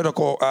our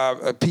political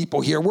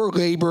people here. We're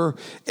labor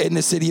in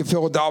the city of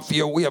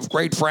Philadelphia. We have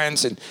great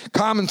friends, and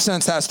common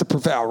sense has to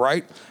prevail,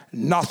 right?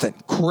 Nothing.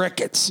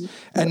 Crickets.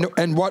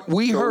 And what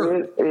we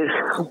heard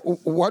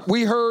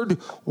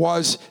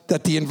was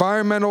that the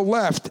environmental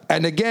left,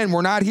 and again,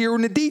 we're not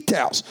hearing the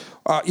details.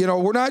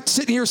 We're not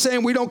sitting here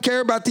saying we don't care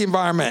about the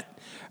environment.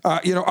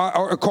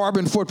 Our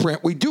carbon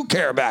footprint. We do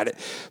care about it,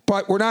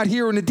 but we're not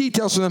hearing the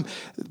details from them.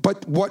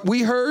 But what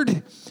we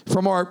heard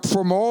from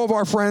all of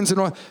our friends and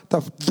all,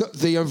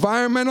 the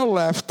environmental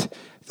left,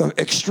 the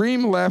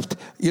extreme left,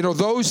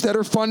 those that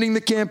are funding the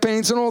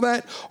campaigns and all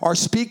that, are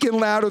speaking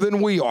louder than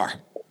we are.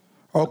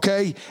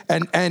 Okay,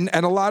 and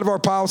a lot of our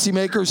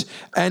policymakers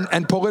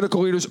and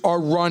political leaders are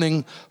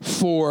running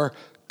for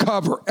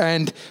cover.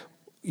 And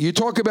you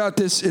talk about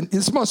this, and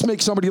this must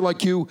make somebody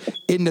like you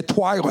in the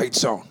twilight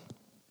zone.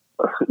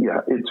 Yeah,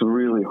 it's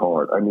really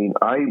hard. I mean,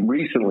 I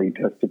recently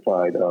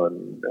testified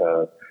on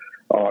the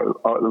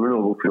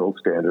renewable fuel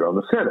standard on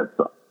the Senate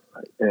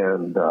side.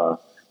 And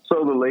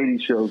so the lady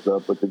shows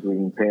up with the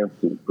green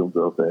pantsuit from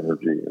Growth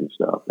Energy and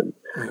stuff. And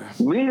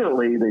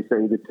immediately they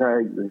started to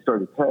tag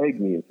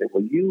me and say,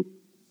 well,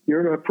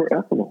 you're not for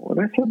ethanol.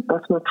 And I said,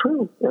 that's not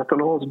true.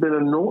 Ethanol has been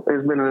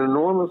an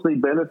enormously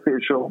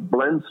beneficial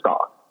blend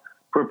stock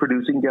for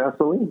producing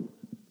gasoline.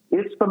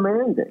 It's the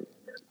mandate.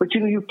 But,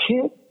 you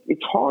can't.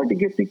 It's hard to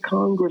get the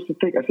Congress to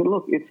think. I said,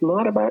 look, it's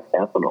not about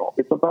ethanol.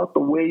 It's about the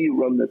way you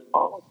run this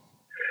policy.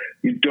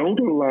 You don't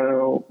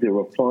allow the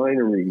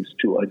refineries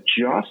to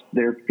adjust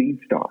their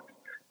feedstocks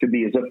to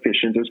be as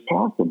efficient as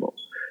possible.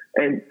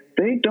 And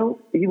they don't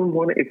even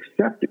want to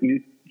accept it.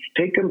 You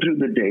take them through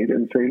the data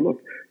and say,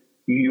 look,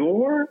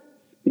 your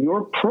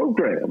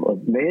program of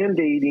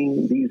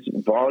mandating these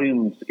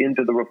volumes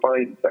into the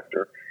refining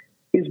sector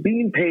is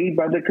being paid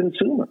by the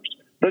consumers.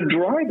 The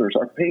drivers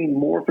are paying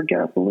more for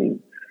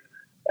gasoline.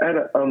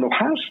 On the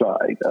House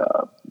side,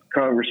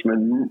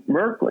 Congressman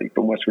Merkley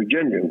from West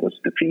Virginia was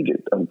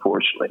defeated,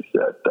 unfortunately,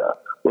 said,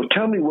 well,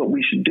 tell me what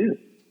we should do.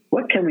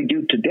 What can we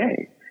do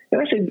today?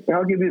 And I said,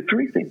 I'll give you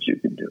 3 things you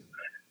can do.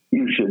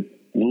 You should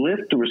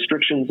lift the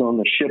restrictions on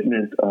the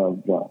shipment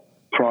of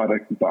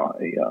product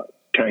by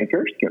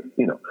tankers,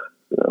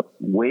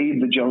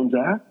 waive the Jones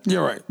Act.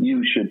 You're right.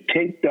 You should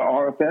take the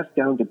RFS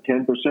down to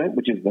 10%,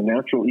 which is the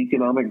natural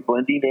economic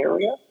blending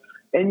area.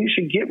 And you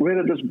should get rid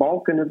of this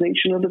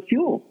balkanization of the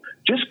fuel.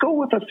 Just go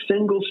with a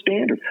single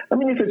standard. I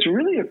mean, if it's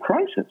really a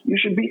crisis, you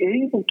should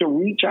be able to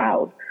reach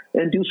out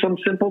and do some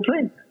simple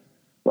things,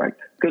 right?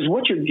 Because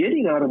what you're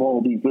getting out of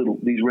all these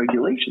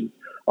regulations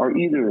are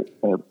either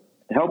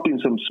helping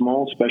some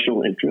small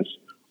special interests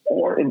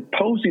or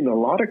imposing a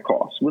lot of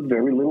costs with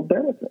very little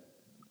benefit.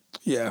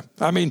 Yeah,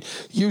 I mean,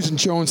 using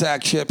Jones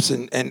Act ships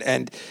and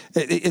it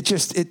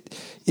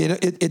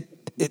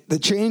the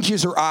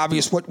changes are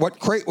obvious.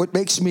 What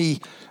makes me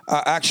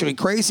actually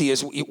crazy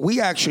is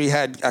we actually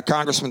had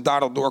Congressman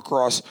Donald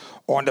Norcross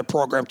on the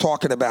program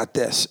talking about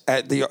this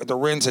at the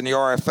RINs and the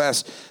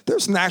RFS.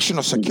 There's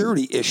national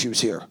security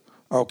issues here.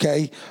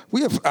 Okay,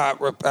 we have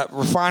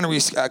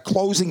refineries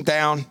closing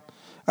down.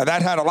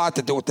 That had a lot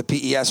to do with the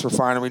PES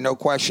refinery, no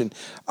question.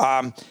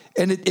 And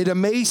it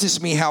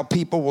amazes me how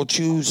people will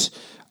choose,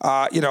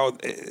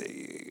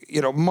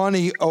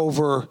 money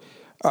over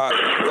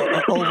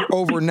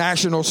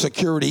national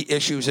security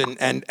issues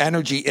and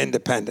energy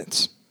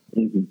independence.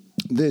 Mm-hmm.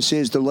 This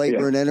is the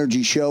Labor and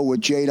Energy Show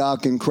with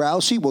J-Doc and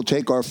Krause. We'll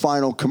take our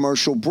final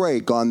commercial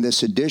break on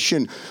this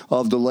edition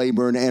of the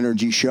Labor and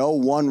Energy Show.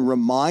 One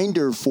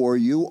reminder for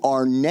you,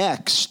 our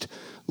next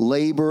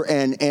Labor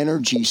and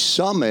Energy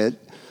Summit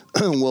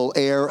will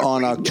air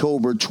on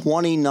October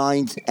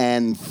 29th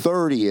and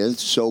 30th.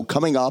 So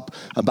coming up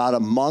about a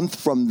month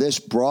from this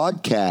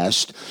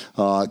broadcast,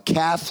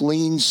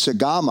 Kathleen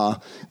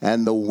Sagama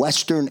and the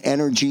Western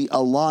Energy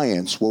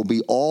Alliance will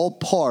be all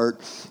part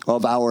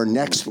of our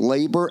next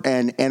Labor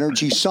and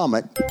Energy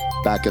Summit.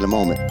 Back in a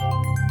moment.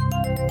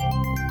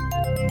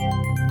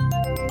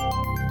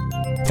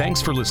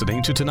 Thanks for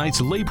listening to tonight's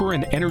Labor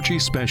and Energy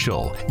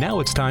Special. Now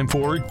it's time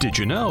for Did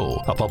You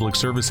Know? A public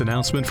service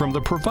announcement from the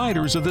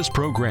providers of this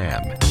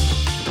program.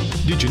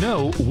 Did you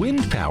know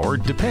wind power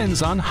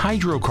depends on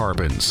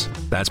hydrocarbons?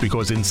 That's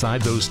because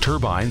inside those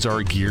turbines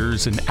are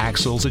gears and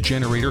axles, a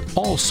generator,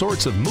 all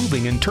sorts of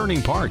moving and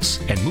turning parts.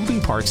 And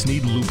moving parts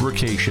need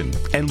lubrication.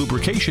 And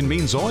lubrication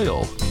means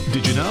oil.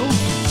 Did you know?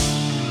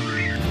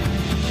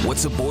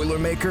 What's a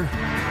Boilermaker?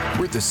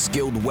 We're the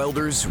skilled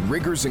welders,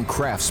 riggers, and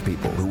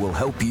craftspeople who will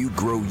help you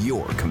grow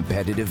your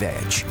competitive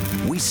edge.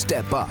 We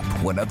step up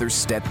when others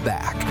step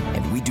back,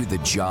 and we do the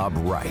job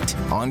right,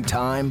 on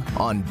time,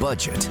 on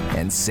budget,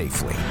 and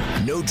safely.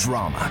 No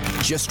drama,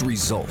 just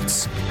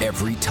results,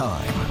 every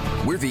time.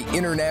 We're the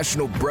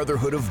International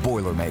Brotherhood of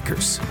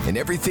Boilermakers, and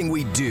everything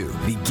we do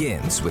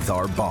begins with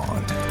our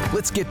bond.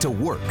 Let's get to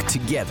work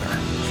together.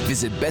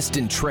 Visit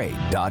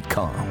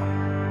bestintrade.com.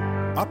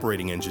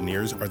 Operating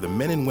engineers are the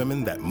men and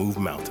women that move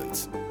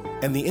mountains.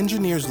 And the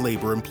Engineers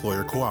Labor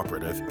Employer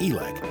Cooperative,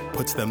 ELEC,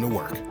 puts them to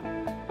work.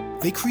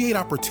 They create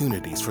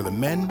opportunities for the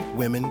men,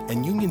 women,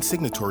 and union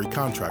signatory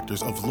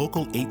contractors of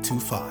Local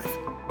 825,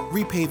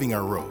 repaving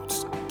our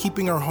roads,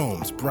 keeping our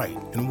homes bright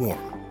and warm,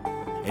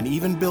 and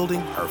even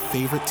building our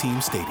favorite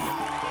team stadium.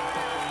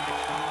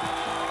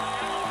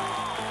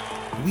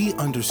 We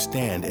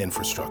understand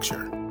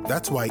infrastructure.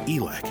 That's why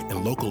ELEC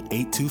and Local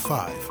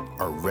 825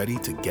 are ready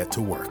to get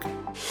to work.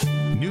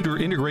 Neuter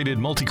Integrated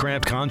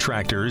Multi-Craft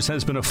Contractors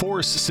has been a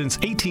force since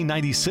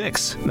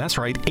 1896. That's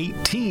right,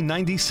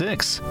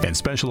 1896. And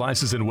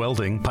specializes in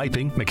welding,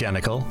 piping,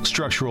 mechanical,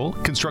 structural,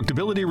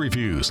 constructability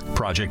reviews,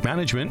 project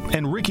management,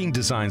 and rigging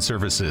design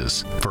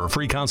services. For a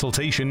free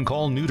consultation,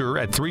 call Neuter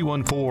at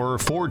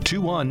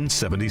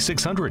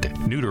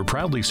 314-421-7600. Neuter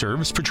proudly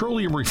serves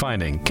petroleum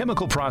refining,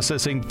 chemical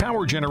processing,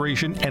 power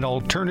generation, and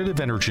alternative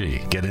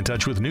energy. Get in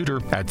touch with Neuter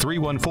at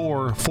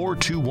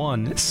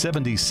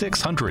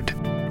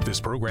 314-421-7600. This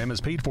program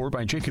is paid for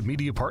by Jacob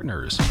Media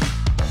Partners.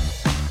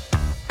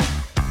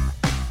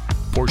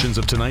 Portions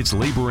of tonight's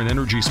Labor and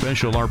Energy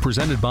Special are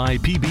presented by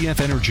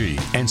PBF Energy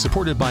and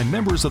supported by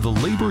members of the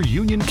labor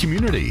union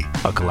community,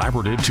 a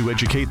collaborative to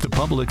educate the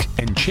public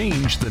and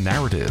change the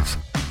narrative.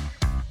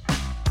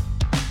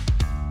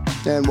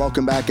 And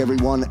welcome back,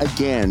 everyone,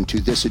 again to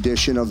this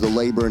edition of the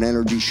Labor and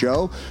Energy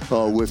Show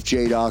with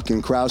J-Doc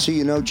and Krause.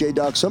 You know,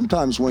 J-Doc,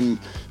 sometimes when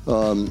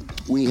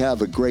we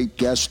have a great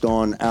guest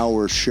on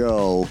our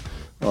show,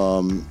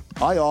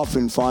 I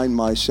often find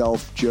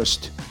myself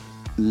just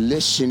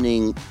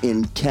listening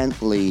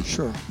intently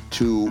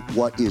to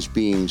what is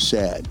being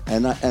said.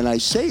 And I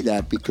say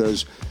that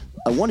because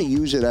I want to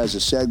use it as a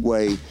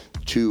segue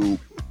to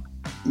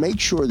make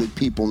sure that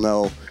people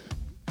know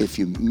if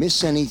you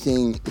miss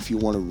anything, if you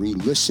want to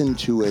re-listen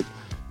to it,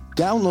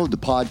 download the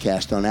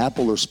podcast on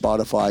Apple or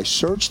Spotify,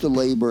 search the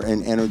Labor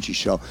and Energy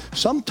Show.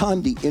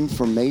 Sometimes the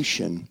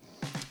information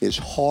is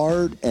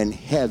hard and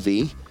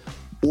heavy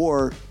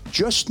or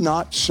just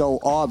not so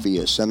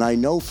obvious. And I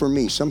know for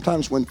me,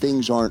 sometimes when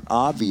things aren't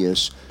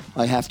obvious,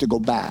 I have to go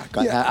back.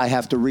 I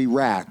have to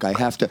re-rack.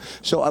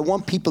 So I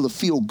want people to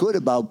feel good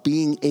about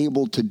being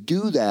able to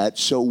do that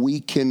so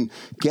we can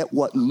get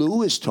what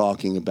Lou is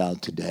talking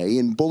about today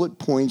and bullet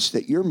points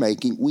that you're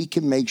making. We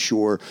can make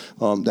sure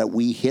that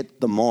we hit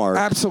the mark.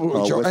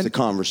 Absolutely, Joe. With the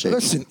conversation.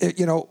 Listen,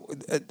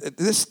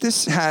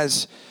 this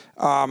has,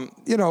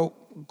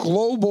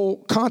 global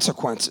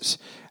consequences.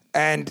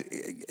 And,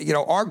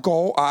 our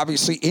goal,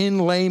 obviously, in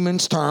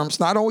layman's terms,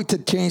 not only to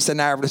change the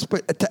narratives,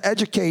 but to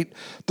educate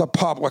the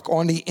public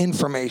on the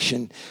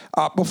information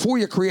before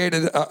you create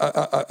an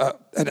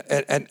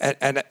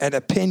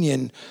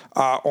opinion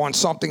on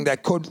something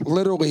that could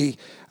literally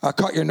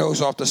cut your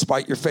nose off to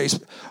spite your face.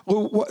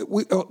 Lou,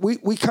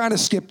 we kind of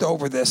skipped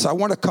over this. I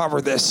want to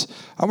cover this.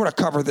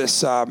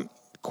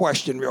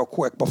 Question real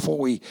quick before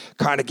we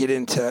kind of get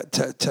into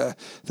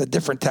the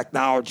different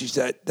technologies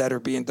that are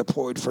being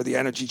deployed for the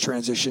energy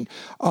transition.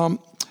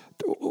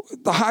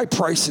 the high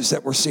prices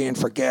that we're seeing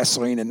for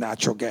gasoline and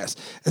natural gas,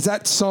 is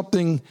that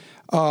something,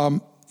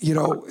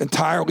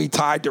 entirely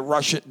tied to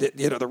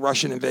the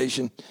Russian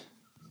invasion?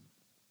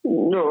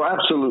 No,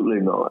 absolutely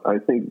not. I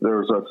think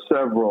there's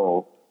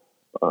several.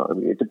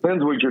 It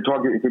depends what you're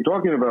talking. If you're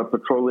talking about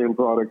petroleum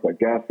products like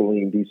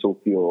gasoline, diesel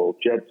fuel,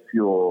 jet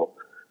fuel,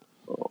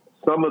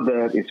 some of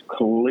that is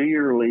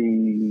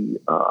clearly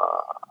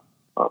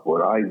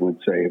what I would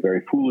say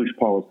very foolish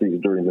policies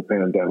during the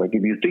pandemic.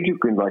 If you think you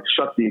can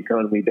shut the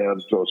economy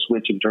down, throw a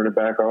switch and turn it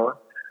back on,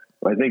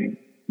 I think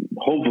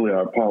hopefully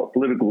our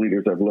political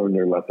leaders have learned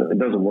their lesson. It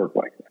doesn't work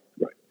like that.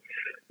 Right?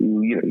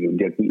 You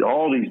get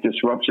all these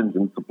disruptions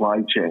in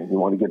supply chain. You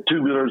want to get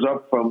tubulars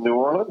up from New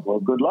Orleans? Well,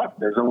 good luck.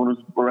 There's no one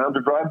who's around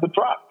to drive the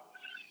truck.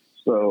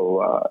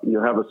 So you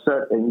have a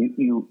set, and if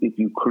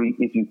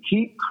you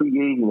keep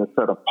creating a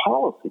set of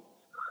policies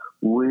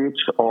which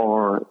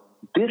are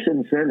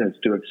disincentives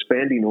to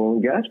expanding oil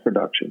and gas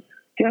production,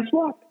 guess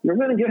what? You're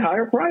going to get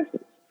higher prices.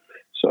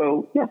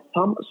 So, yes,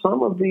 some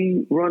of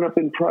the run-up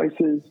in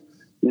prices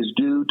is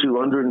due to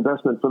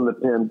underinvestment from the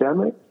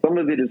pandemic. Some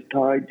of it is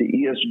tied to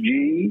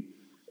ESG,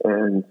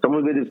 and some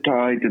of it is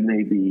tied to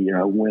maybe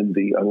when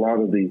a lot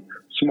of the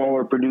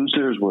smaller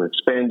producers were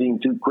expanding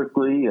too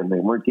quickly and they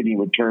weren't getting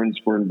returns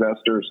for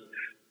investors.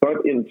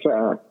 But, in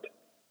fact,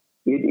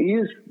 it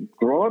is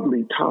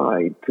broadly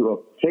tied to a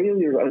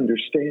failure to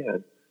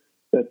understand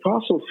that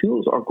fossil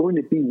fuels are going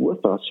to be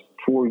with us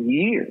for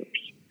years.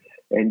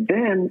 And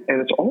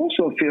it's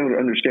also a failure to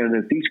understand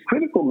that these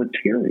critical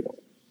materials,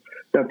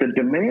 that the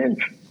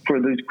demand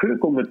for these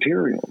critical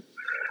materials,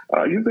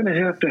 you're going to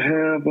have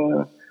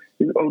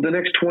over the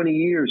next 20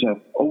 years,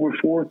 over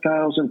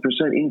 4,000%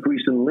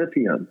 increase in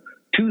lithium,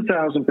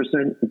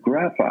 2,000%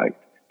 graphite,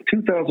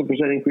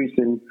 2,000% increase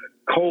in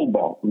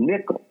cobalt,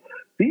 nickel.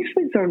 These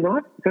things are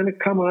not going to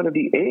come out of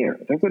the air.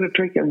 They're going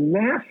to take a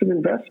massive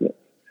investment.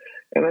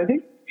 And I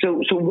think, so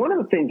one of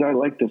the things I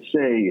like to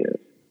say is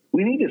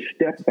we need to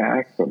step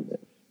back from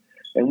this.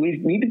 And we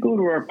need to go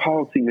to our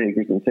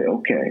policymakers and say,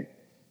 okay,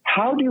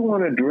 how do you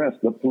want to address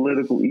the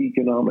political,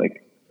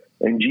 economic,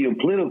 and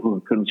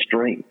geopolitical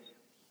constraints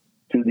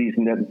to these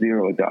net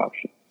zero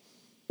adoptions?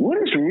 What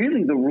is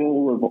really the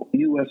role of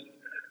U.S.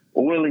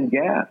 oil and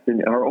gas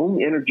in our own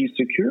energy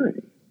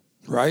security?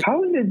 Right. How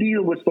are we going to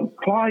deal with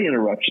supply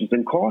interruptions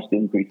and cost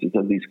increases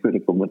of these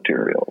critical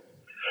materials?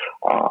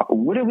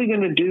 What are we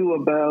going to do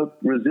about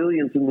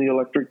resilience in the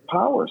electric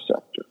power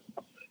sector?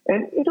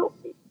 And,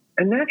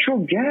 natural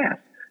gas.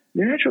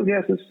 Natural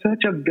gas is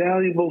such a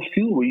valuable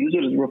fuel. We use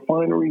it as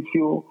refinery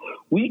fuel.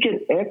 We can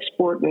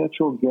export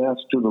natural gas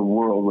to the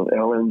world with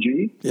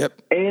LNG.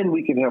 Yep. And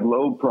we can have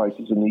low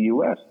prices in the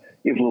U.S.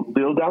 if we'll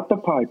build out the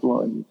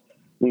pipelines.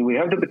 We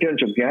have the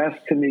potential gas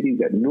committee,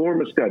 got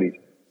enormous studies.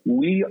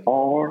 We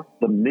are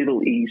the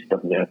Middle East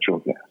of natural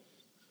gas.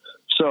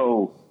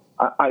 So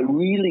I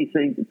really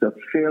think it's a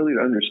failure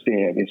to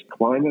understand, is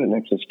climate an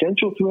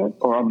existential threat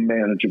or a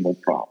manageable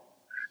problem?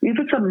 If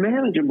it's a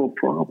manageable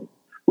problem,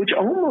 which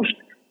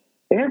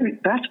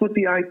that's what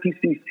the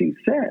IPCC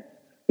said.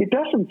 It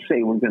doesn't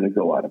say we're going to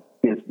go out of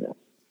business.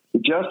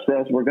 It just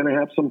says we're going to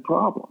have some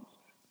problems,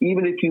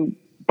 even if you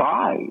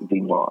buy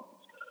the models.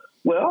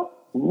 Well,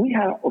 we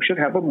should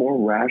have a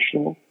more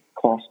rational,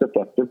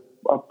 cost-effective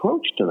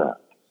approach to that.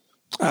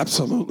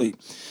 Absolutely.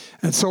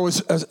 And so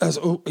as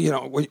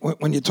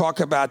when you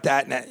talk about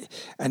that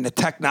and the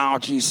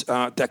technologies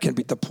that can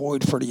be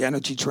deployed for the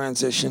energy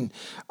transition,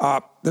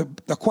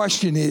 the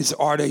question is,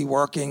 are they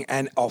working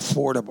and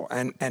affordable?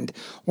 And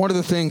one of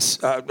the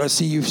things, I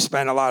see you've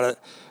spent a lot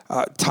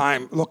of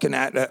time looking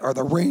at are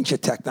the range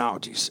of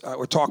technologies.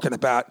 We're talking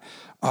about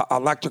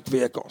electric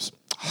vehicles,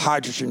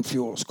 hydrogen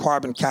fuels,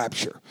 carbon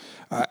capture,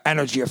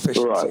 energy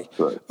efficiency.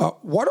 Right.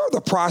 What are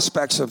the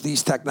prospects of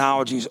these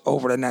technologies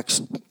over the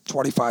next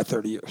 25,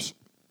 30 years?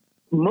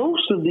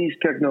 Most of these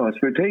technologies,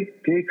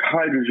 take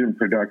hydrogen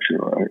production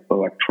or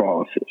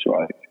electrolysis,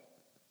 right?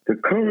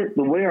 The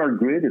way our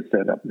grid is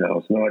set up now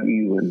is not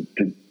even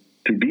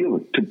to deal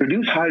with. To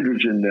produce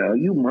hydrogen now,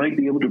 you might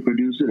be able to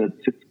produce it at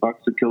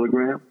 $6 a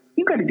kilogram.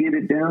 You got to get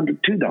it down to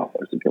 $2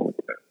 a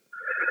kilogram.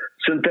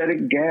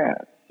 Synthetic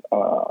gas,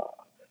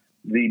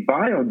 the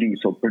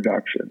biodiesel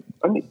production.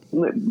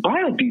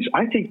 Biodiesel,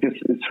 I think this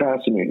is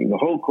fascinating. The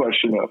whole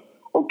question of,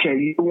 okay,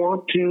 you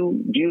want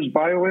to use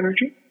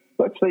bioenergy?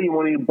 Let's say you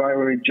want to use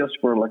bioenergy just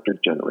for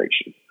electric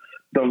generation.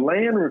 The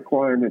land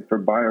requirement for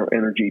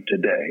bioenergy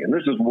today, and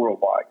this is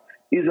worldwide,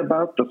 is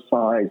about the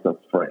size of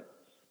France.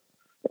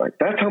 Right?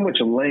 That's how much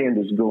land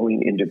is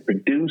going into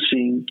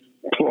producing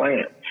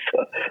plants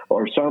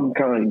or some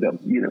kind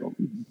of,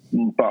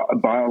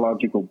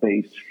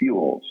 biological-based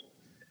fuels.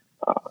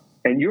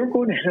 And you're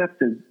going to have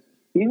to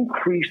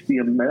increase the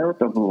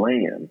amount of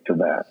land to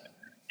that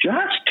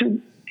just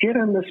to get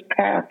on this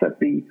path that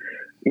the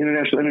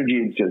International Energy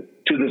Agency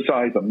to the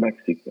size of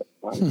Mexico.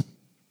 Right?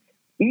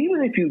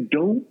 Even if you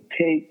don't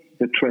take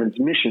the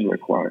transmission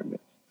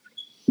requirements,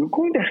 you're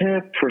going to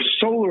have, for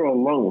solar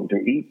alone, to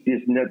eat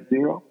this net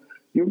zero,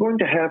 you're going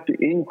to have to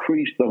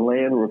increase the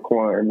land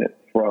requirement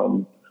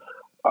from,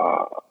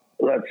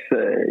 let's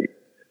say,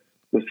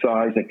 the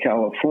size of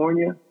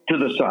California to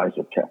the size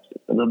of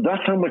Texas. And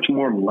that's how much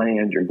more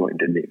land you're going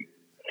to need.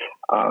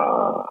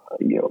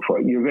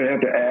 You're going to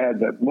have to add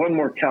that one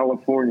more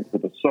California for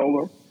the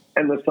solar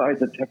and the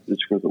size of Texas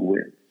for the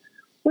wind.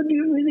 But do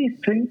you really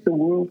think the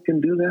world can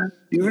do that?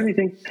 Do you really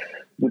think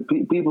the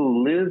people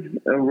who live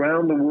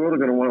around the world are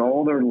going to want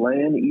all their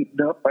land eaten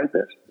up by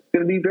this? It's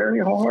going to be very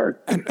hard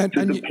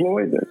to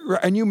deploy this.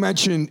 And you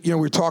mentioned,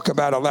 we talk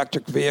about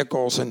electric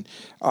vehicles and,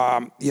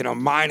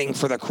 mining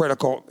for the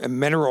critical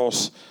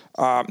minerals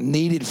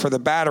needed for the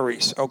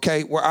batteries.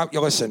 Okay,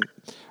 listen,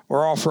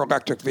 we're all for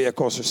electric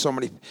vehicles. There's so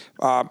many,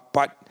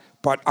 but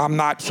I'm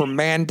not for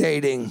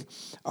mandating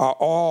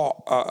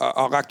all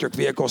electric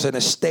vehicles in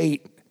a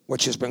state,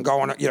 which has been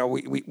going,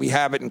 we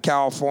have it in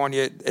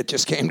California. It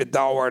just came to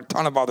Delaware. A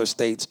ton of other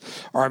states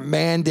are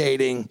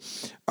mandating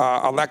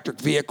electric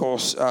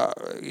vehicles,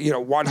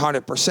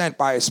 100%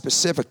 by a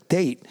specific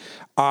date.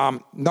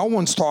 No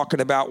one's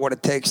talking about what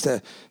it takes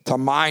to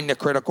mine the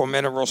critical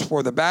minerals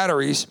for the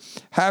batteries.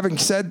 Having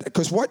said,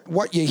 because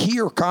what you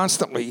hear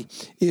constantly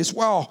is,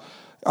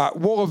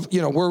 obviously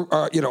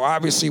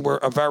we're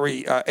a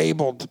very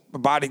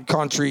able-bodied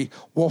country.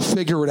 We'll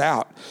figure it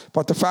out.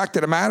 But the fact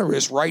of the matter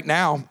is, right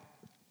now,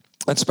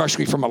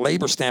 especially from a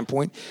labor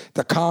standpoint,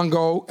 the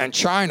Congo and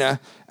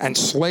China and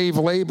slave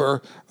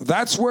labor,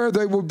 that's where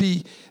they would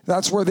be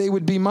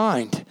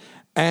mined.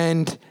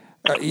 And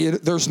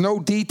there's no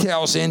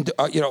details in,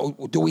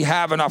 do we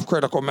have enough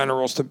critical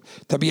minerals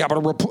to be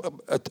able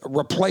to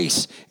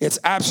replace? It's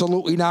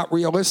absolutely not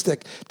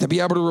realistic to be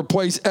able to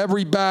replace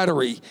every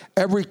battery,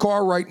 every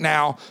car right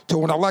now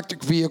to an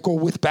electric vehicle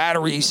with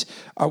batteries,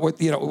 with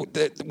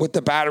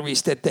the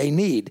batteries that they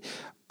need.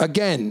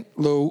 Again,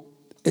 Lou,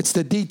 it's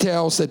the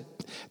details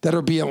that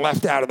are being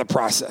left out of the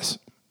process.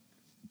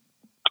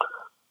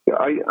 Yeah,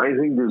 I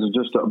think there's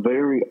just a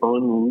very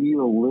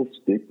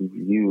unrealistic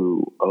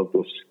view of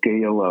the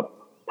scale-up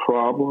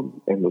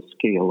problem and the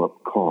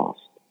scale-up cost.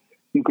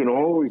 You can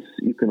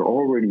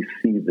already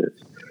see this.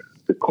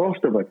 The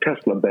cost of a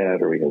Tesla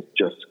battery has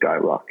just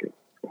skyrocketed,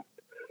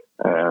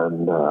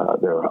 and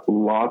there are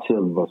lots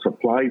of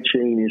supply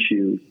chain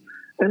issues.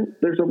 And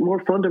there's a more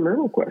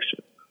fundamental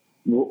question: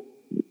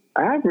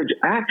 average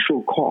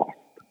actual cost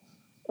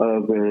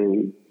of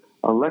a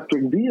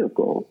electric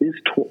vehicle is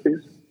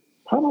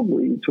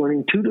probably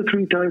 2 to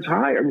 3 times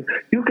higher. I mean,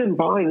 you can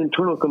buy an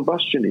internal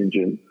combustion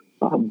engine,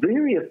 a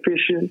very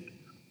efficient,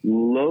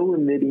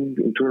 low-emitting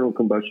internal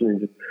combustion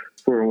engine,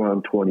 for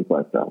around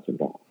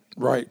 $25,000.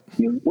 Right.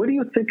 What do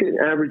you think an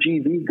average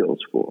EV goes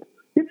for?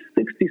 It's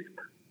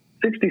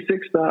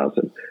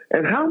 $66,000.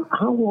 And how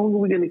long are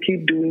we going to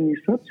keep doing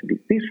these subsidies?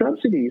 These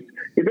subsidies,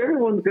 if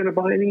everyone's going to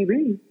buy an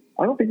EV,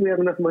 I don't think we have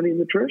enough money in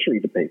the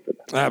Treasury to pay for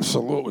that.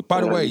 Absolutely.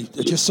 By the way,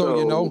 just so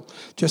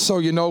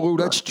you know, Lou,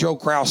 that's Joe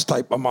Kraus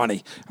type of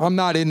money. I'm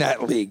not in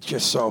that league,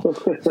 just so.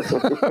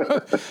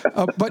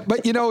 But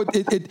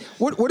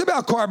what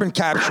about carbon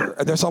capture?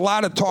 There's a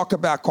lot of talk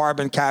about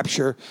carbon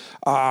capture.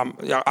 A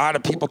lot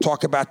of people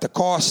talk about the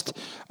cost.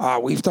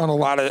 We've done a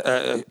lot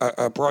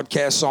of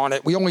broadcasts on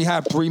it. We only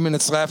have 3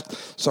 minutes left.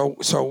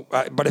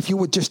 But if you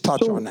would just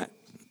touch on that.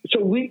 So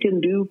we can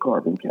do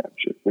carbon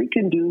capture. We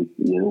can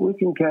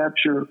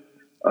capture,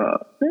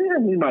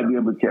 we might be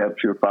able to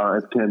capture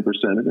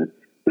 5-10% of it.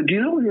 But do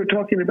you know when you're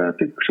talking about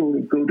to sort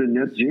of go to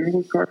net zero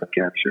with carbon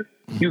capture?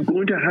 You're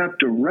going to have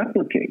to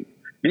replicate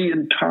the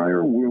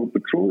entire world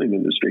petroleum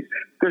industry,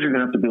 because you're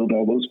going to have to build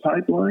all those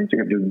pipelines. You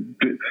have to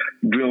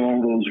drill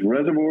all those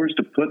reservoirs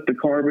to put the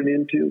carbon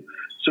into.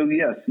 So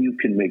yes, you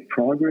can make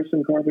progress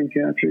in carbon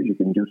capture. You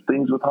can do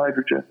things with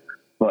hydrogen,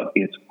 but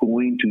it's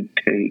going to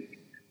take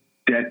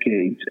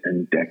decades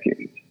and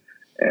decades.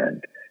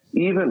 And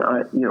even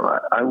I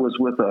was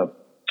with a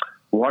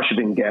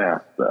Washington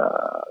Gas,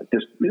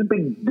 this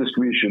big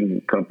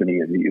distribution company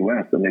in the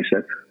U.S., and they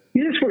said,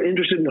 yes, we're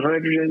interested in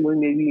hydrogen. We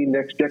maybe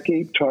next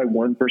decade try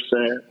 1%.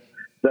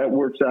 That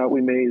works out.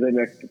 We may the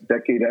next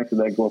decade after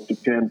that go up to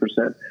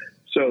 10%.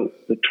 So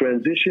the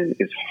transition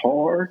is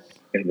hard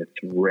and it's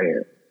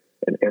rare.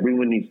 And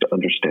everyone needs to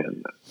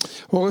understand that.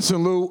 Well,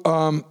 listen, Lou,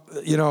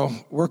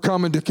 we're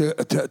coming to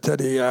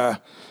the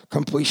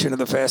completion of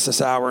the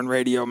fastest hour in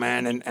radio,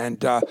 man.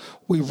 And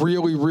we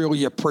really,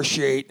 really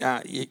appreciate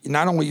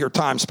not only your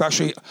time,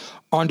 especially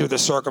under the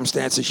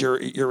circumstances.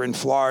 You're in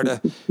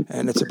Florida,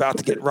 and it's about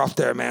to get rough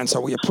there, man.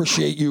 So we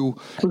appreciate you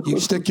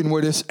sticking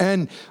with us,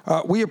 and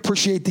we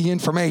appreciate the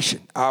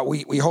information.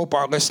 We hope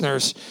our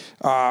listeners,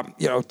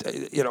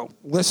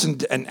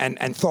 listened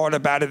and thought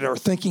about it or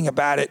thinking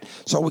about it,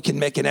 so we can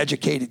make an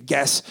educated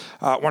guess.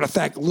 I want to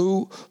thank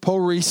Lou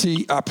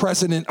Polrisi,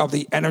 president of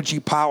the Energy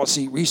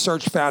Policy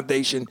Research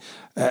Foundation,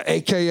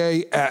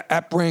 a.k.a.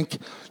 EPRINC,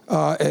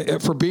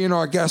 for being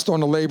our guest on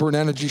the Labor and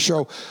Energy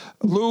Show.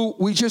 Lou,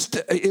 we just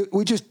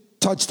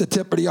touched the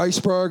tip of the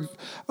iceberg.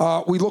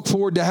 We look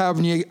forward to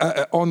having you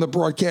on the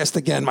broadcast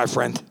again, my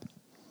friend.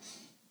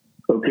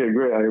 Okay,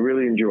 great. I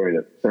really enjoyed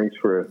it. Thanks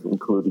for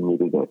including me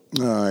today.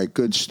 All right,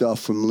 good stuff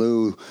from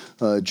Lou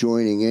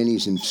joining in.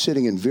 He's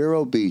sitting in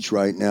Vero Beach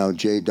right now,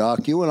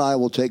 J-Doc. You and I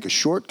will take a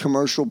short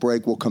commercial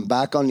break. We'll come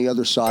back on the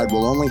other side.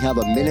 We'll only have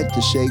a minute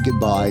to say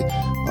goodbye.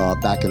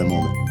 Back in a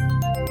moment.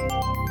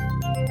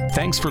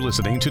 Thanks for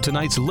listening to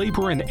tonight's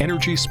Labor and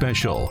Energy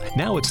Special.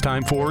 Now it's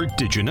time for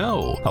Did You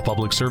Know? A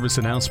public service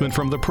announcement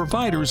from the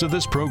providers of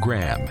this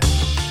program.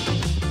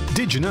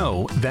 Did you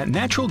know that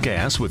natural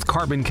gas with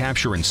carbon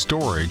capture and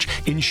storage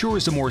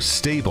ensures a more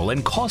stable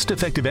and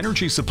cost-effective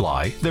energy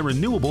supply than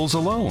renewables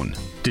alone?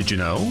 Did you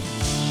know?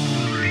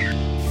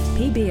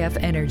 PBF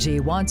Energy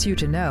wants you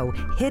to know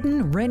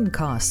hidden RIN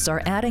costs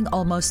are adding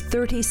almost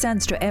 30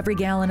 cents to every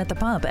gallon at the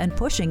pump and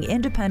pushing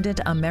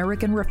independent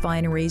American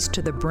refineries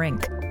to the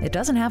brink. It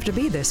doesn't have to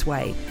be this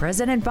way.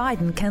 President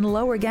Biden can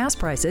lower gas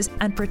prices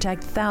and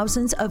protect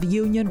thousands of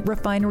union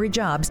refinery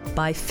jobs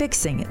by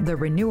fixing the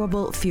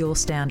renewable fuel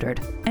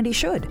standard. And he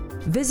should.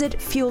 Visit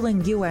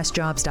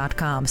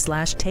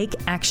fuelingusjobs.com/take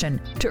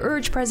action to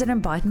urge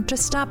President Biden to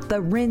stop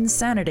the RIN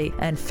sanity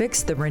and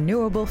fix the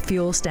renewable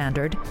fuel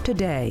standard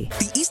today.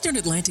 The Eastern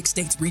Atlantic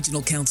States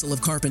Regional Council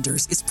of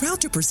Carpenters is proud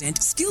to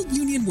present skilled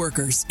union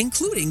workers,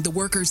 including the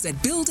workers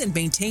that build and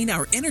maintain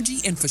our energy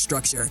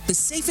infrastructure. The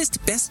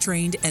safest, best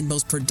trained, and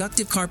most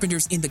productive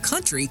carpenters in the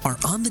country are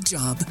on the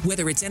job.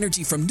 Whether it's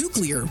energy from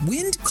nuclear,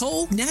 wind,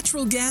 coal,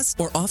 natural gas,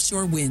 or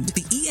offshore wind,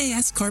 the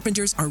EAS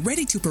Carpenters are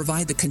ready to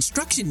provide the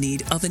construction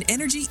need of an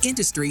energy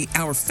industry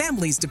our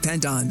families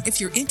depend on. If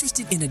you're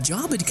interested in a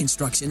job in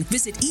construction,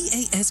 visit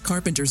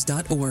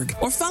eascarpenters.org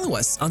or follow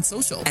us on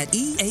social at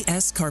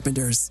EAS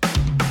Carpenters.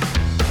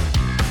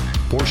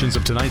 Portions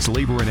of tonight's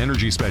Labor and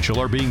Energy Special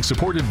are being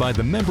supported by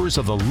the members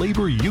of the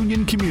labor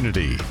union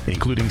community,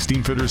 including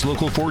Steamfitters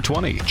Local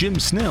 420, Jim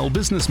Snell,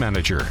 Business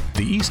Manager,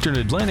 the Eastern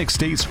Atlantic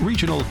States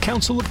Regional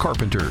Council of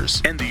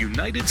Carpenters, and the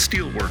United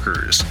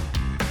Steelworkers.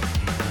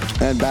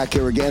 And back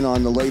here again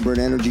on the Labor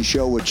and Energy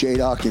Show with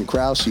J-Doc and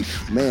Krause.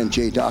 Man,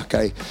 J-Doc,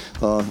 I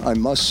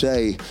must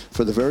say,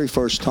 for the very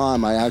first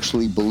time, I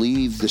actually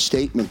believe the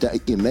statement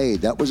that you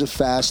made. That was a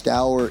fast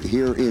hour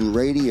here in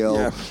radio.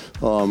 Yeah.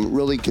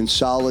 Really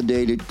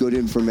consolidated, good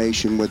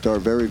information with our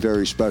very,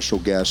 very special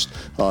guest.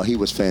 He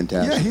was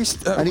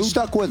fantastic. Yeah, and he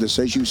stuck with us,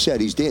 as you said.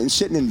 He's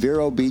sitting in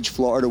Vero Beach,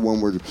 Florida, when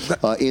we're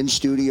in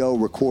studio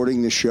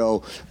recording the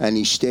show, and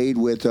he stayed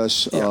with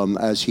us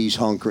as he's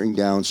hunkering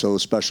down. So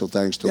special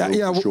thanks to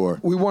Lou, for sure.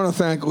 We want to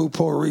thank Lou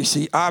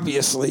Polarici,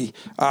 obviously,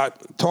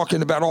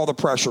 talking about all the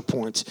pressure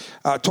points,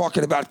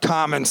 talking about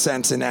common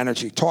sense in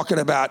energy, talking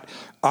about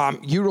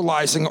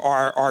utilizing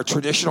our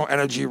traditional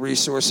energy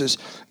resources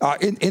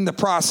in the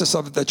process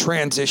of the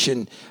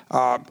transition,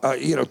 to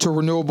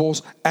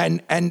renewables,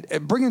 and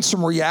bringing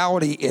some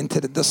reality into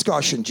the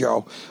discussion,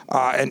 Joe,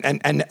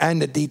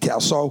 and the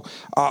details. So,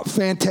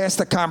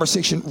 fantastic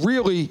conversation.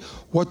 Really,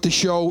 what the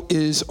show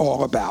is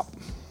all about.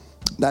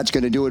 That's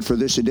going to do it for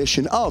this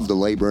edition of the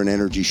Labor and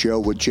Energy Show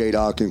with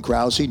J-Doc and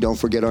Krause. Don't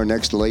forget our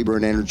next Labor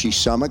and Energy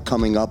Summit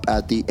coming up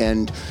at the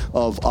end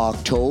of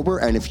October.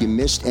 And if you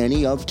missed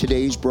any of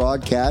today's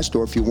broadcast,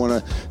 or if you want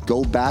to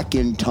go back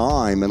in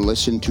time and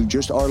listen to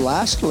just our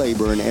last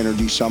Labor and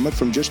Energy Summit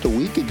from just a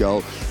week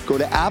ago, go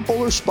to Apple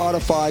or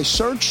Spotify,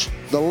 search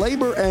the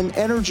Labor and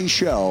Energy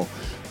Show.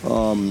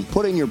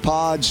 Put in your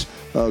pods,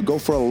 go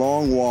for a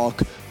long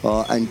walk,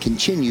 and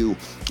continue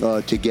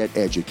to get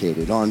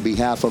educated. On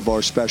behalf of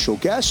our special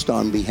guest,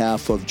 on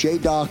behalf of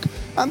J-Doc,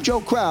 I'm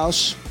Joe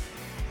Krause.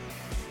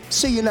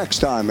 See you next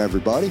time,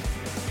 everybody.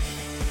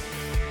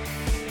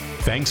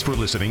 Thanks for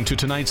listening to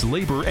tonight's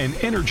Labor and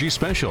Energy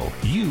Special.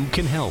 You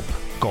can help.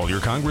 Call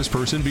your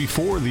congressperson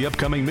before the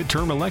upcoming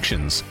midterm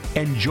elections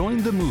and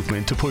join the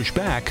movement to push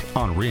back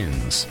on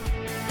RINs.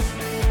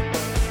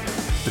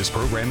 This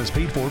program is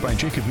paid for by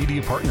Jacob Media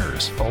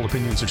Partners. All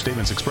opinions or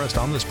statements expressed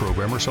on this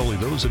program are solely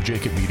those of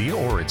Jacob Media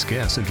or its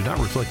guests and do not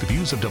reflect the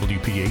views of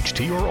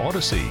WPHT or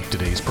Odyssey.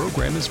 Today's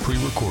program is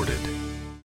pre-recorded.